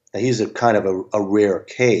 Now, he's a kind of a rare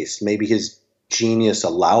case. Maybe his genius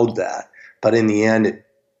allowed that, but in the end,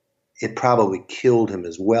 it probably killed him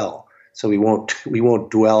as well. So we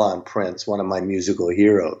won't dwell on Prince, one of my musical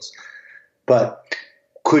heroes. But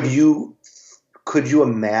could you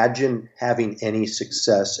imagine having any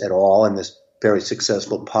success at all in this very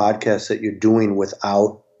successful podcast that you're doing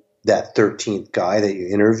without that 13th guy that you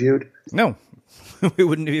interviewed? No, we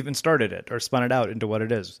wouldn't have even started it or spun it out into what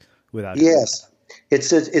it is without it. Yes.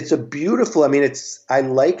 It's a beautiful, I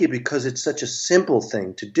like it because it's such a simple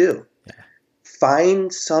thing to do. Yeah.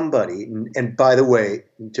 Find somebody, and by the way,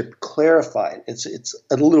 to clarify, it's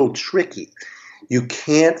a little tricky. You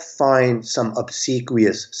can't find some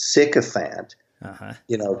obsequious sycophant,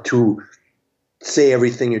 to say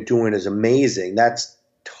everything you're doing is amazing. That's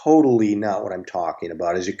totally not what I'm talking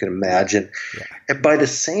about, as you can imagine. Yeah. And by the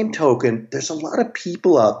same token, there's a lot of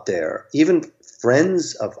people out there, even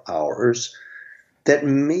friends of ours, that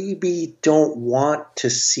maybe don't want to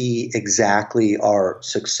see exactly our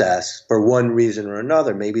success for one reason or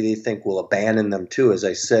another. Maybe they think we'll abandon them too. As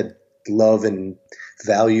I said, love and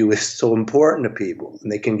value is so important to people,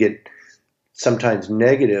 and they can get sometimes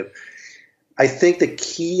negative. I think the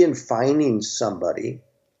key in finding somebody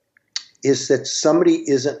is that somebody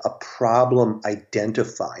isn't a problem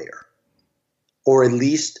identifier, or at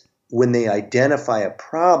least when they identify a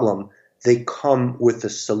problem, they come with a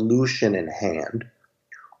solution in hand,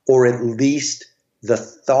 or at least the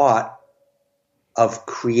thought of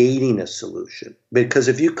creating a solution. Because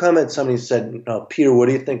if you come at somebody and said, Peter, what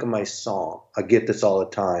do you think of my song? I get this all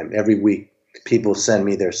the time. Every week people send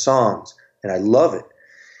me their songs, and I love it.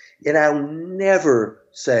 And I'll never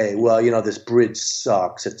say, well, this bridge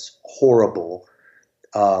sucks. It's horrible.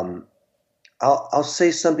 I'll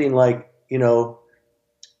say something like,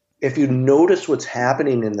 if you notice what's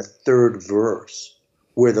happening in the third verse,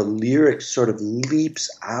 where the lyric sort of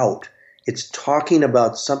leaps out, it's talking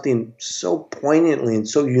about something so poignantly and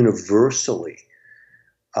so universally.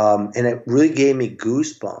 And it really gave me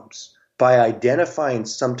goosebumps by identifying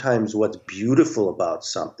sometimes what's beautiful about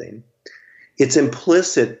something. It's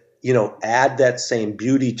implicit, add that same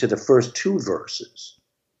beauty to the first two verses.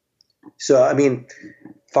 So,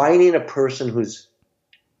 finding a person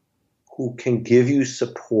who can give you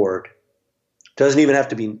support, doesn't even have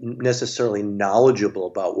to be necessarily knowledgeable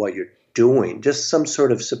about what you're doing, just some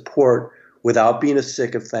sort of support without being a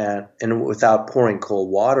sycophant and without pouring cold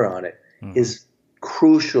water on it is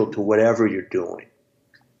crucial to whatever you're doing.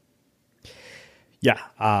 Yeah,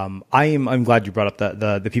 I'm glad you brought up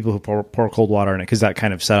the people who pour cold water in it, because that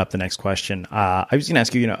kind of set up the next question. I was going to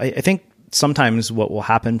ask you, I think sometimes what will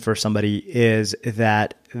happen for somebody is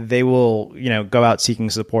that they will, go out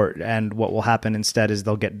seeking support, and what will happen instead is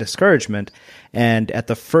they'll get discouragement, and at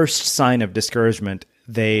the first sign of discouragement,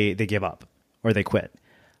 they give up or they quit.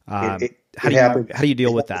 How do you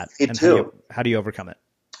deal with that? And how do you overcome it?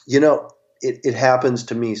 It happens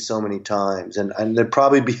to me so many times, and there'd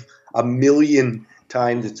probably be a million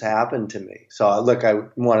times it's happened to me. So look, I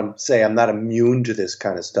want to say I'm not immune to this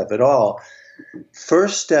kind of stuff at all.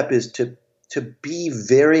 First step is to be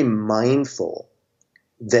very mindful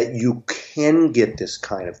that you can get this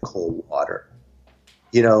kind of cold water,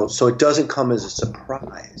 so it doesn't come as a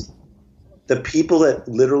surprise. The people that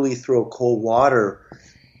literally throw cold water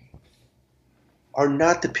are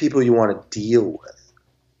not the people you want to deal with.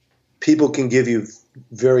 People can give you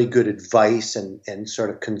very good advice and sort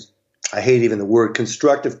of, I hate even the word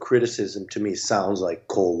constructive criticism. To me sounds like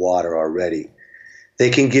cold water already. They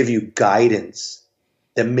can give you guidance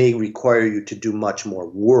that may require you to do much more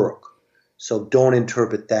work. So don't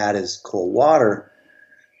interpret that as cold water.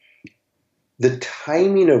 The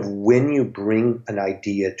timing of when you bring an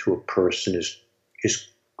idea to a person is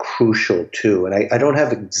crucial too. And I don't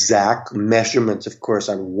have exact measurements, of course,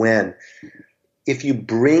 on when. If you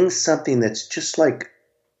bring something that's just like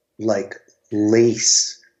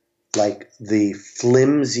lace, like the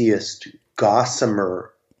flimsiest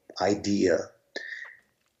gossamer idea,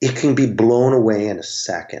 it can be blown away in a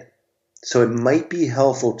second. So it might be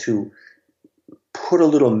helpful to put a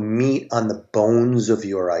little meat on the bones of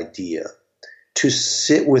your idea, to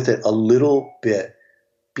sit with it a little bit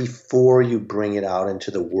before you bring it out into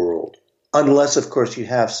the world. Unless, of course, you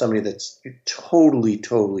have somebody that's you totally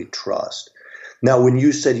trust. Now, when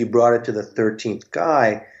you said you brought it to the 13th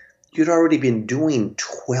guy, you'd already been doing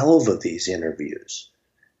 12 of these interviews.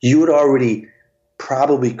 You had already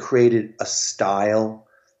probably created a style.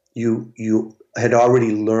 You had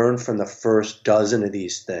already learned from the first dozen of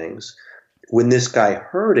these things. When this guy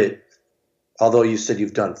heard it, although you said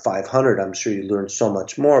you've done 500, I'm sure you learned so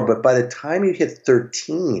much more. But by the time you hit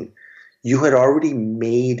 13, you had already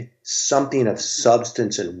made something of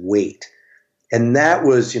substance and weight. And that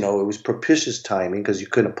was, it was propitious timing because you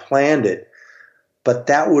couldn't have planned it. But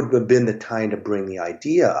that would have been the time to bring the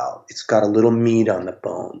idea out. It's got a little meat on the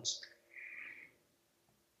bones.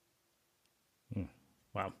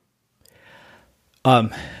 Wow.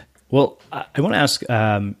 Well, I want to ask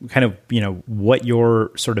kind of, what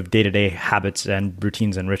your sort of day-to-day habits and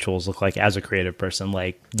routines and rituals look like as a creative person.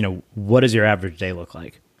 Like, what does your average day look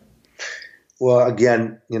like? Well,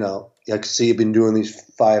 again, I can see you've been doing these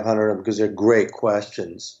 500 because they're great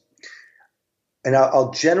questions. And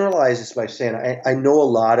I'll generalize this by saying I know a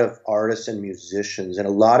lot of artists and musicians, and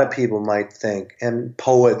a lot of people might think, and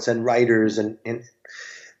poets and writers, and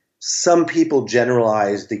some people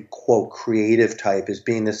generalize the, quote, creative type as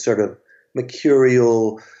being this sort of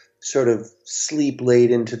mercurial, sort of sleep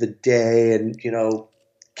late into the day and,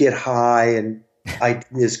 get high and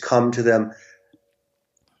ideas come to them.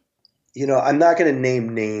 I'm not going to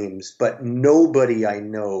name names, but nobody I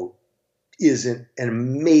know isn't an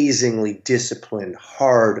amazingly disciplined,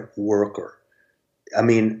 hard worker. I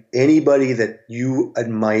mean, anybody that you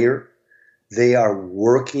admire, they are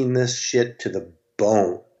working this shit to the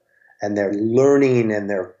bone, and they're learning and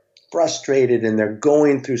they're frustrated and they're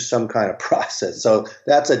going through some kind of process. So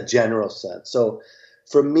that's a general sense. So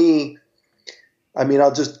for me,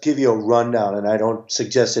 I'll just give you a rundown, and I don't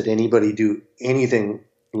suggest that anybody do anything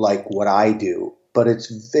like what I do, but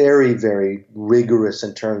it's very, very rigorous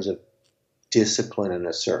in terms of discipline in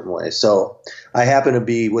a certain way. So I happen to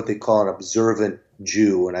be what they call an observant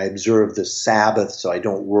Jew, and I observe the Sabbath, so I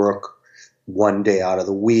don't work one day out of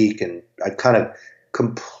the week, and I kind of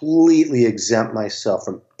completely exempt myself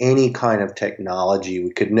from any kind of technology.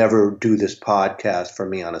 We could never do this podcast for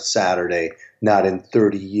me on a Saturday, not in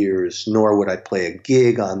 30 years, nor would I play a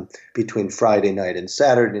gig on between Friday night and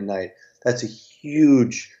Saturday night. That's a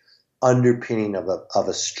huge underpinning of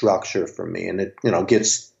a structure for me, and it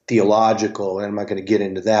gets theological, and I'm not going to get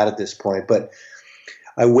into that at this point, but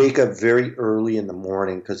I wake up very early in the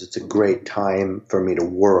morning because it's a great time for me to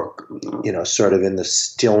work, sort of in the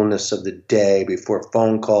stillness of the day before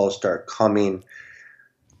phone calls start coming.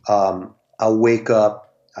 I'll wake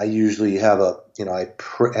up. I usually have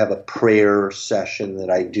have a prayer session that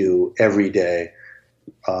I do every day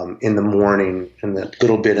in the morning and a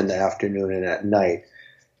little bit in the afternoon and at night.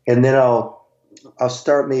 And then I'll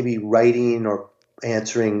start maybe writing or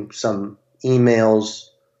answering some emails,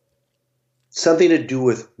 something to do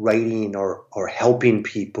with writing or helping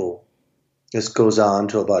people. This goes on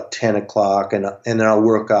till about 10 o'clock, and then I'll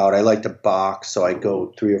work out. I like to box, so I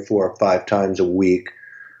go 3 or 4 or 5 times a week.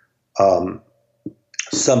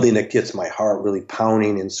 Something that gets my heart really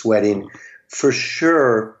pounding and sweating. For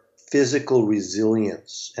sure, physical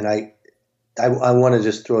resilience. And I want to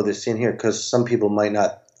just throw this in here because some people might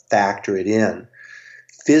not factor it in.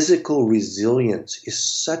 Physical resilience is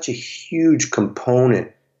such a huge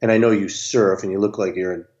component. And I know you surf and you look like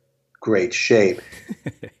you're in great shape.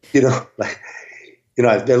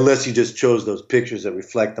 Unless you just chose those pictures that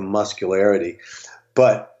reflect the muscularity.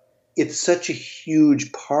 But it's such a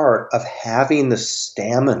huge part of having the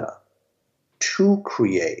stamina to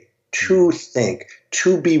create, to think,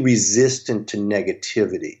 to be resistant to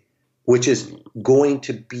negativity, which is going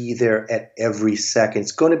to be there at every second.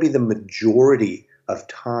 It's going to be the majority of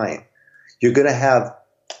time. You're going to have,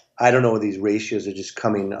 I don't know, these ratios are just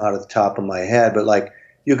coming out of the top of my head, but like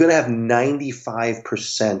you're going to have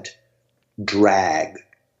 95% drag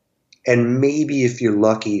and maybe if you're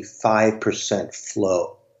lucky, 5%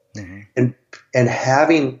 flow. Mm-hmm. And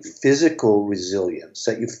having physical resilience,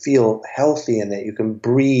 that you feel healthy and that you can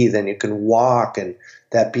breathe and you can walk, and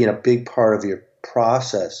that being a big part of your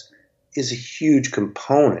process is a huge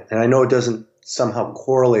component. And I know it doesn't somehow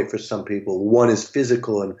correlate for some people. One is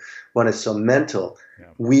physical and one is so mental. Yeah.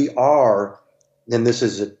 We are, and this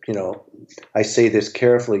is, I say this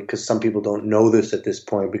carefully because some people don't know this at this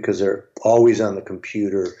point because they're always on the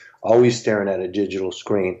computer, always staring at a digital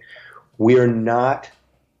screen. We are not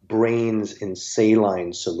brains in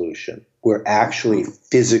saline solution. We're actually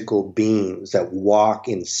physical beings that walk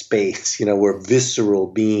in space. We're visceral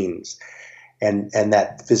beings. And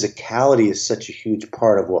that physicality is such a huge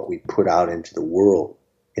part of what we put out into the world.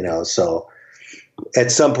 So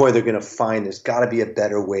at some point they're going to find there's got to be a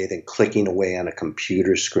better way than clicking away on a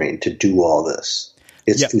computer screen to do all this.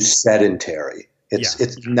 It's too sedentary.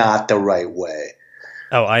 It's not the right way.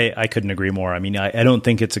 Oh, I couldn't agree more. I mean, I don't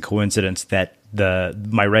think it's a coincidence that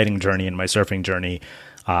my writing journey and my surfing journey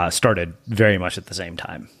started very much at the same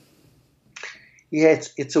time. Yeah,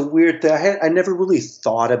 it's a weird thing. I never really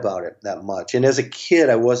thought about it that much. And as a kid,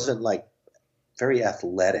 I wasn't like very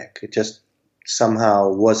athletic. It just somehow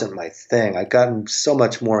wasn't my thing. I've gotten so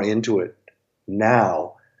much more into it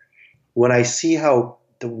now. When I see how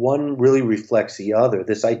the one really reflects the other,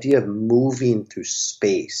 this idea of moving through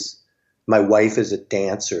space. My wife is a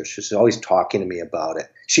dancer. She's always talking to me about it.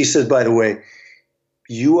 She says, by the way,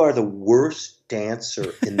 you are the worst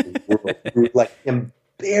dancer in the world. You're like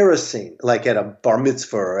embarrassing, like at a bar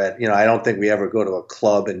mitzvah or at, I don't think we ever go to a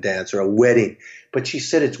club and dance or a wedding. But she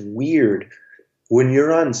said it's weird. When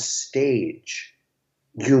you're on stage,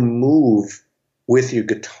 you move with your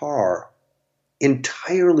guitar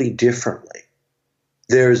entirely differently.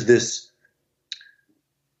 There's this,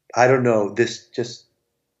 I don't know, this just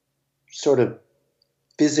sort of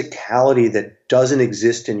physicality that doesn't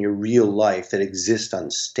exist in your real life that exists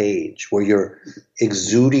on stage, where you're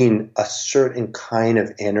exuding a certain kind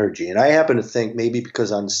of energy. And I happen to think maybe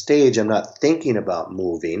because on stage I'm not thinking about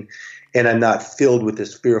moving and I'm not filled with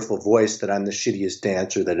this fearful voice that I'm the shittiest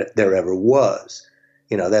dancer that there ever was.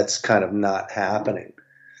 That's kind of not happening.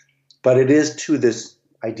 But it is to this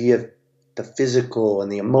idea of the physical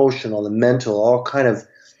and the emotional, the mental, all kind of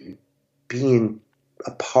being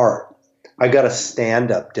apart. I got a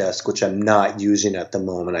stand-up desk, which I'm not using at the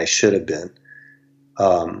moment. I should have been.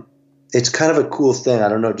 It's kind of a cool thing. I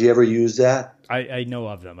don't know. Do you ever use that? I know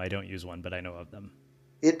of them. I don't use one, but I know of them.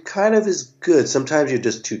 It kind of is good. Sometimes you're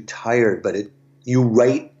just too tired, but you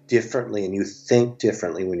write differently and you think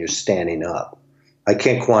differently when you're standing up. I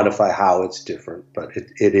can't quantify how it's different, but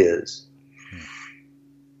it is.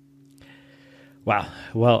 Wow.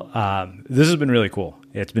 Well, this has been really cool.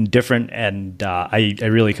 It's been different, and I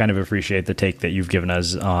really kind of appreciate the take that you've given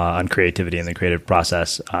us on creativity and the creative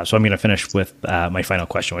process. So I'm going to finish with my final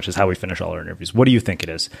question, which is how we finish all our interviews. What do you think it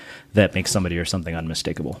is that makes somebody or something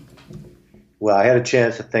unmistakable? Well, I had a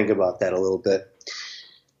chance to think about that a little bit.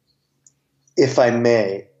 If I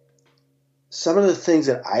may, some of the things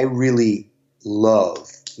that I really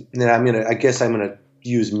love, and I guess I'm going to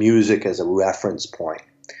use music as a reference point,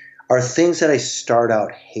 are things that I start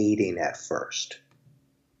out hating at first.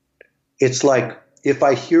 It's like if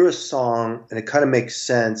I hear a song and it kind of makes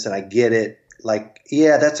sense and I get it, like,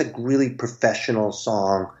 yeah, that's a really professional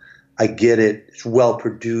song. I get it. It's well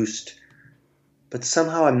produced. But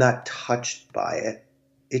somehow I'm not touched by it.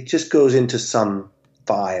 It just goes into some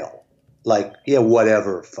file, like, yeah,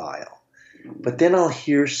 whatever file. But then I'll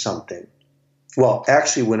hear something. Well,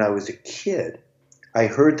 actually, when I was a kid, I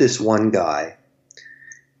heard this one guy.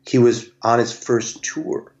 he was on his first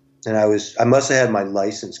tour. And I must have had my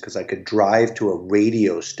license because I could drive to a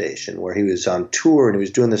radio station where he was on tour and he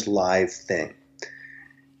was doing this live thing.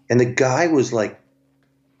 And the guy was like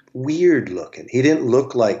weird looking. He didn't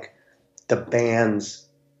look like the bands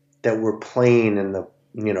that were playing in the,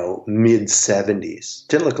 mid 70s.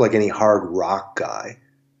 Didn't look like any hard rock guy.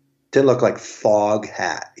 Didn't look like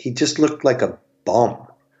Foghat. He just looked like a bum.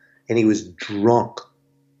 And he was drunk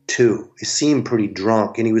too. He seemed pretty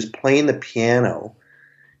drunk. And he was playing the piano.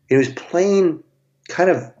 He was playing kind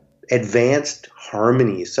of advanced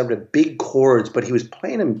harmonies, some of the big chords, but he was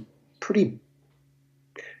playing them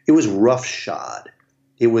it was roughshod.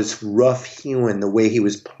 It was rough hewing the way he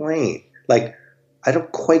was playing. Like, I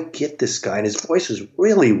don't quite get this guy. And his voice was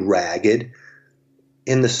really ragged.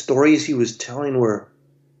 And the stories he was telling were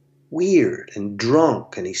weird and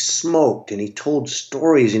drunk. And he smoked and he told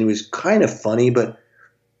stories and he was kind of funny. But,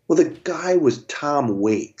 well, the guy was Tom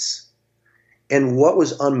Waits. And what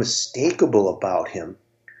was unmistakable about him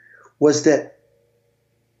was that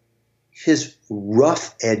his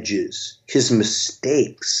rough edges, his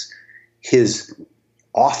mistakes, his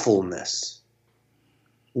awfulness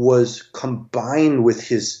was combined with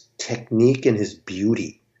his technique and his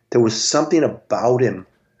beauty. There was something about him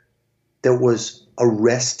that was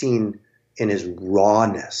arresting in his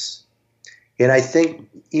rawness. And I think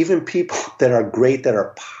even people that are great, that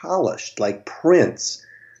are polished, like Prince,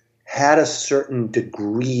 had a certain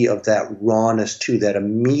degree of that rawness too, that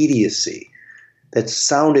immediacy that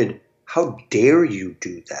sounded, how dare you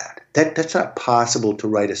do that? That's not possible to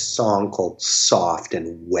write a song called Soft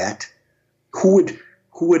and Wet. Who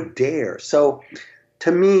would dare? So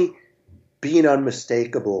to me, being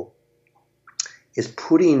unmistakable is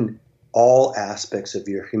putting all aspects of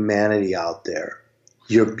your humanity out there.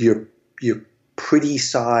 Your pretty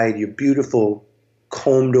side, your beautiful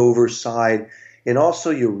combed over side, and also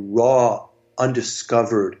your raw,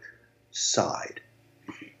 undiscovered side.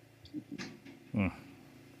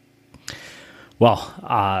 Well,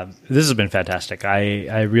 this has been fantastic.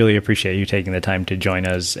 I really appreciate you taking the time to join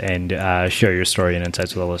us and share your story and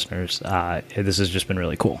insights with the listeners. This has just been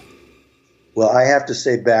really cool. Well, I have to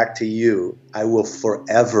say back to you, I will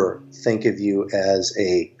forever think of you as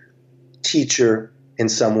a teacher in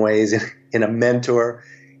some ways, and a mentor,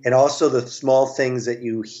 and also the small things that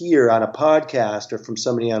you hear on a podcast or from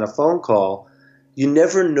somebody on a phone call. You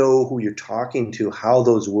never know who you're talking to, how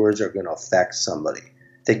those words are going to affect somebody.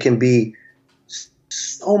 They can be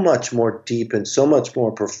so much more deep and so much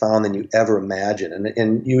more profound than you ever imagine.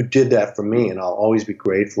 And you did that for me, and I'll always be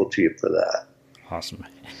grateful to you for that. Awesome.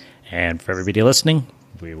 And for everybody listening,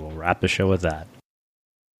 we will wrap the show with that.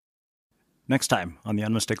 Next time on The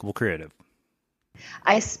Unmistakable Creative.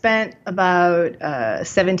 I spent about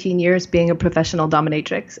 17 years being a professional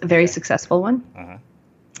dominatrix, a very successful one,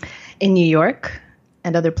 in New York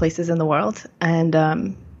and other places in the world.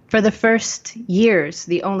 And for the first years,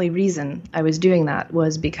 the only reason I was doing that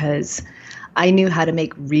was because I knew how to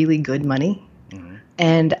make really good money.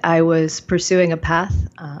 And I was pursuing a path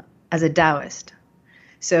as a Taoist.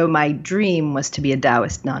 So my dream was to be a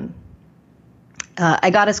Taoist nun. I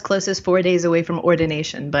got as close as 4 days away from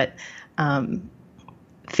ordination, but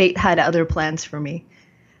fate had other plans for me.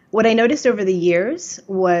 What I noticed over the years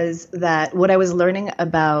was that what I was learning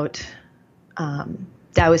about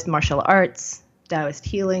Taoist martial arts, Taoist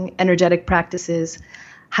healing, energetic practices,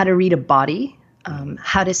 how to read a body,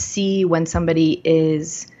 how to see when somebody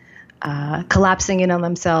is collapsing in on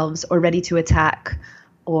themselves or ready to attack,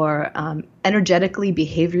 or energetically,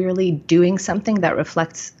 behaviorally doing something that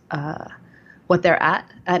reflects what they're at,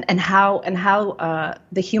 and how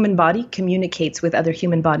the human body communicates with other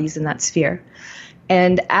human bodies in that sphere.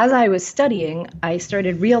 And as I was studying, I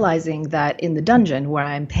started realizing that in the dungeon, where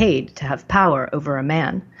I'm paid to have power over a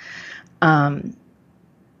man, a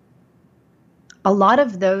lot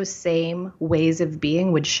of those same ways of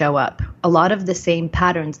being would show up. A lot of the same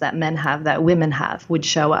patterns that men have, that women have, would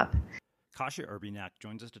show up. Kasia Urbaniak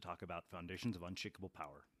joins us to talk about Foundations of Unshakable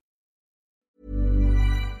Power.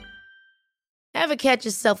 Ever catch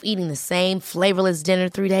yourself eating the same flavorless dinner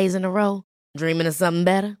 3 days in a row? Dreaming of something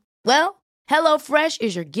better? Well, HelloFresh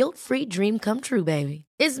is your guilt-free dream come true, baby.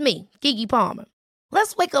 It's me, Keke Palmer.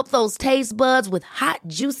 Let's wake up those taste buds with hot,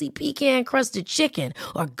 juicy pecan-crusted chicken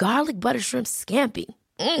or garlic butter shrimp scampi.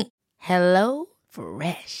 Hello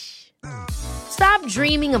Fresh. Stop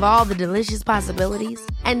dreaming of all the delicious possibilities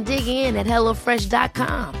and dig in at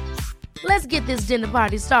HelloFresh.com. Let's get this dinner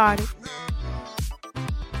party started.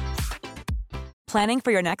 Planning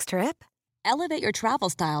for your next trip? Elevate your travel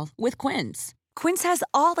style with Quince. Quince has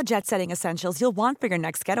all the jet-setting essentials you'll want for your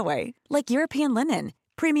next getaway, like European linen,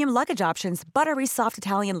 premium luggage options, buttery soft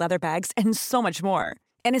Italian leather bags, and so much more.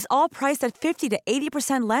 And is all priced at 50 to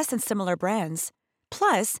 80% less than similar brands.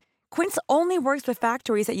 Plus, Quince only works with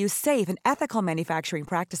factories that use safe and ethical manufacturing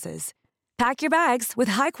practices. Pack your bags with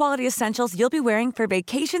high-quality essentials you'll be wearing for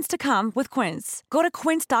vacations to come with Quince. Go to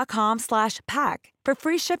quince.com/pack for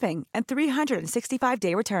free shipping and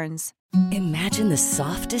 365-day returns. Imagine the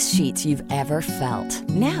softest sheets you've ever felt.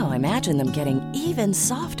 Now imagine them getting even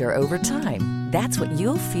softer over time. That's what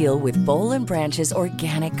you'll feel with Boll & Branch's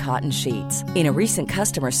organic cotton sheets. In a recent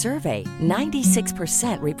customer survey,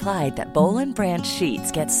 96% replied that Boll & Branch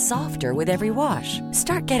sheets get softer with every wash.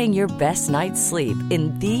 Start getting your best night's sleep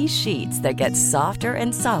in these sheets that get softer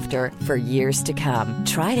and softer for years to come.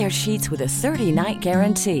 Try their sheets with a 30-night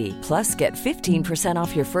guarantee. Plus, get 15%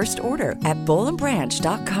 off your first order at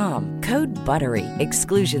bollandbranch.com. Code BUTTERY.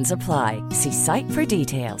 Exclusions apply. See site for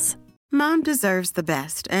details. Mom deserves the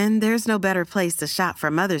best, and there's no better place to shop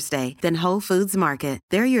for Mother's Day than Whole Foods Market.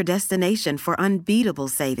 They're your destination for unbeatable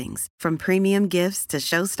savings, from premium gifts to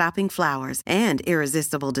show-stopping flowers and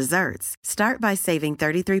irresistible desserts. Start by saving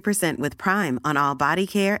 33% with Prime on all body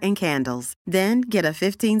care and candles. Then get a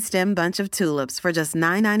 15-stem bunch of tulips for just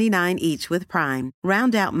 $9.99 each with Prime.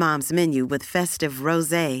 Round out Mom's menu with festive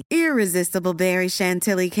rosé, irresistible berry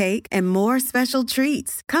chantilly cake, and more special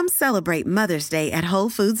treats. Come celebrate Mother's Day at Whole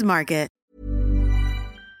Foods Market.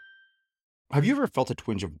 Have you ever felt a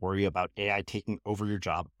twinge of worry about AI taking over your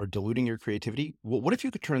job or diluting your creativity? Well, what if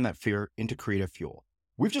you could turn that fear into creative fuel?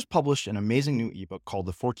 We've just published an amazing new ebook called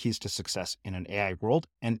The 4 Keys to Success in an AI World,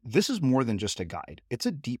 and this is more than just a guide. It's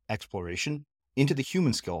a deep exploration into the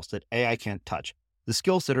human skills that AI can't touch, the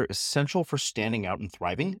skills that are essential for standing out and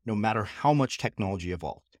thriving, no matter how much technology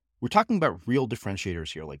evolves. We're talking about real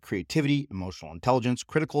differentiators here, like creativity, emotional intelligence,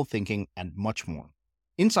 critical thinking, and much more.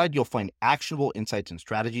 Inside, you'll find actionable insights and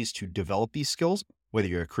strategies to develop these skills, whether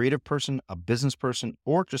you're a creative person, a business person,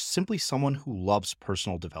 or just simply someone who loves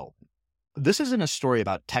personal development. This isn't a story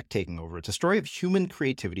about tech taking over. It's a story of human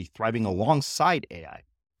creativity thriving alongside AI.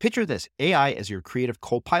 Picture this, AI as your creative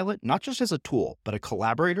co-pilot, not just as a tool, but a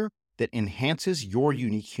collaborator that enhances your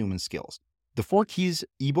unique human skills. The 4 Keys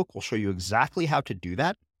ebook will show you exactly how to do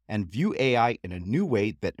that and view AI in a new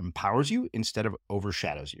way that empowers you instead of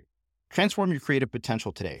overshadows you. Transform your creative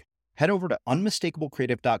potential today. Head over to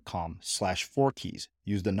unmistakablecreative.com/4keys.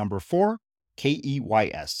 Use the number 4,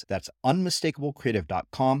 KEYS. That's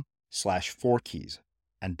unmistakablecreative.com/4keys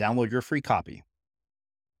and download your free copy.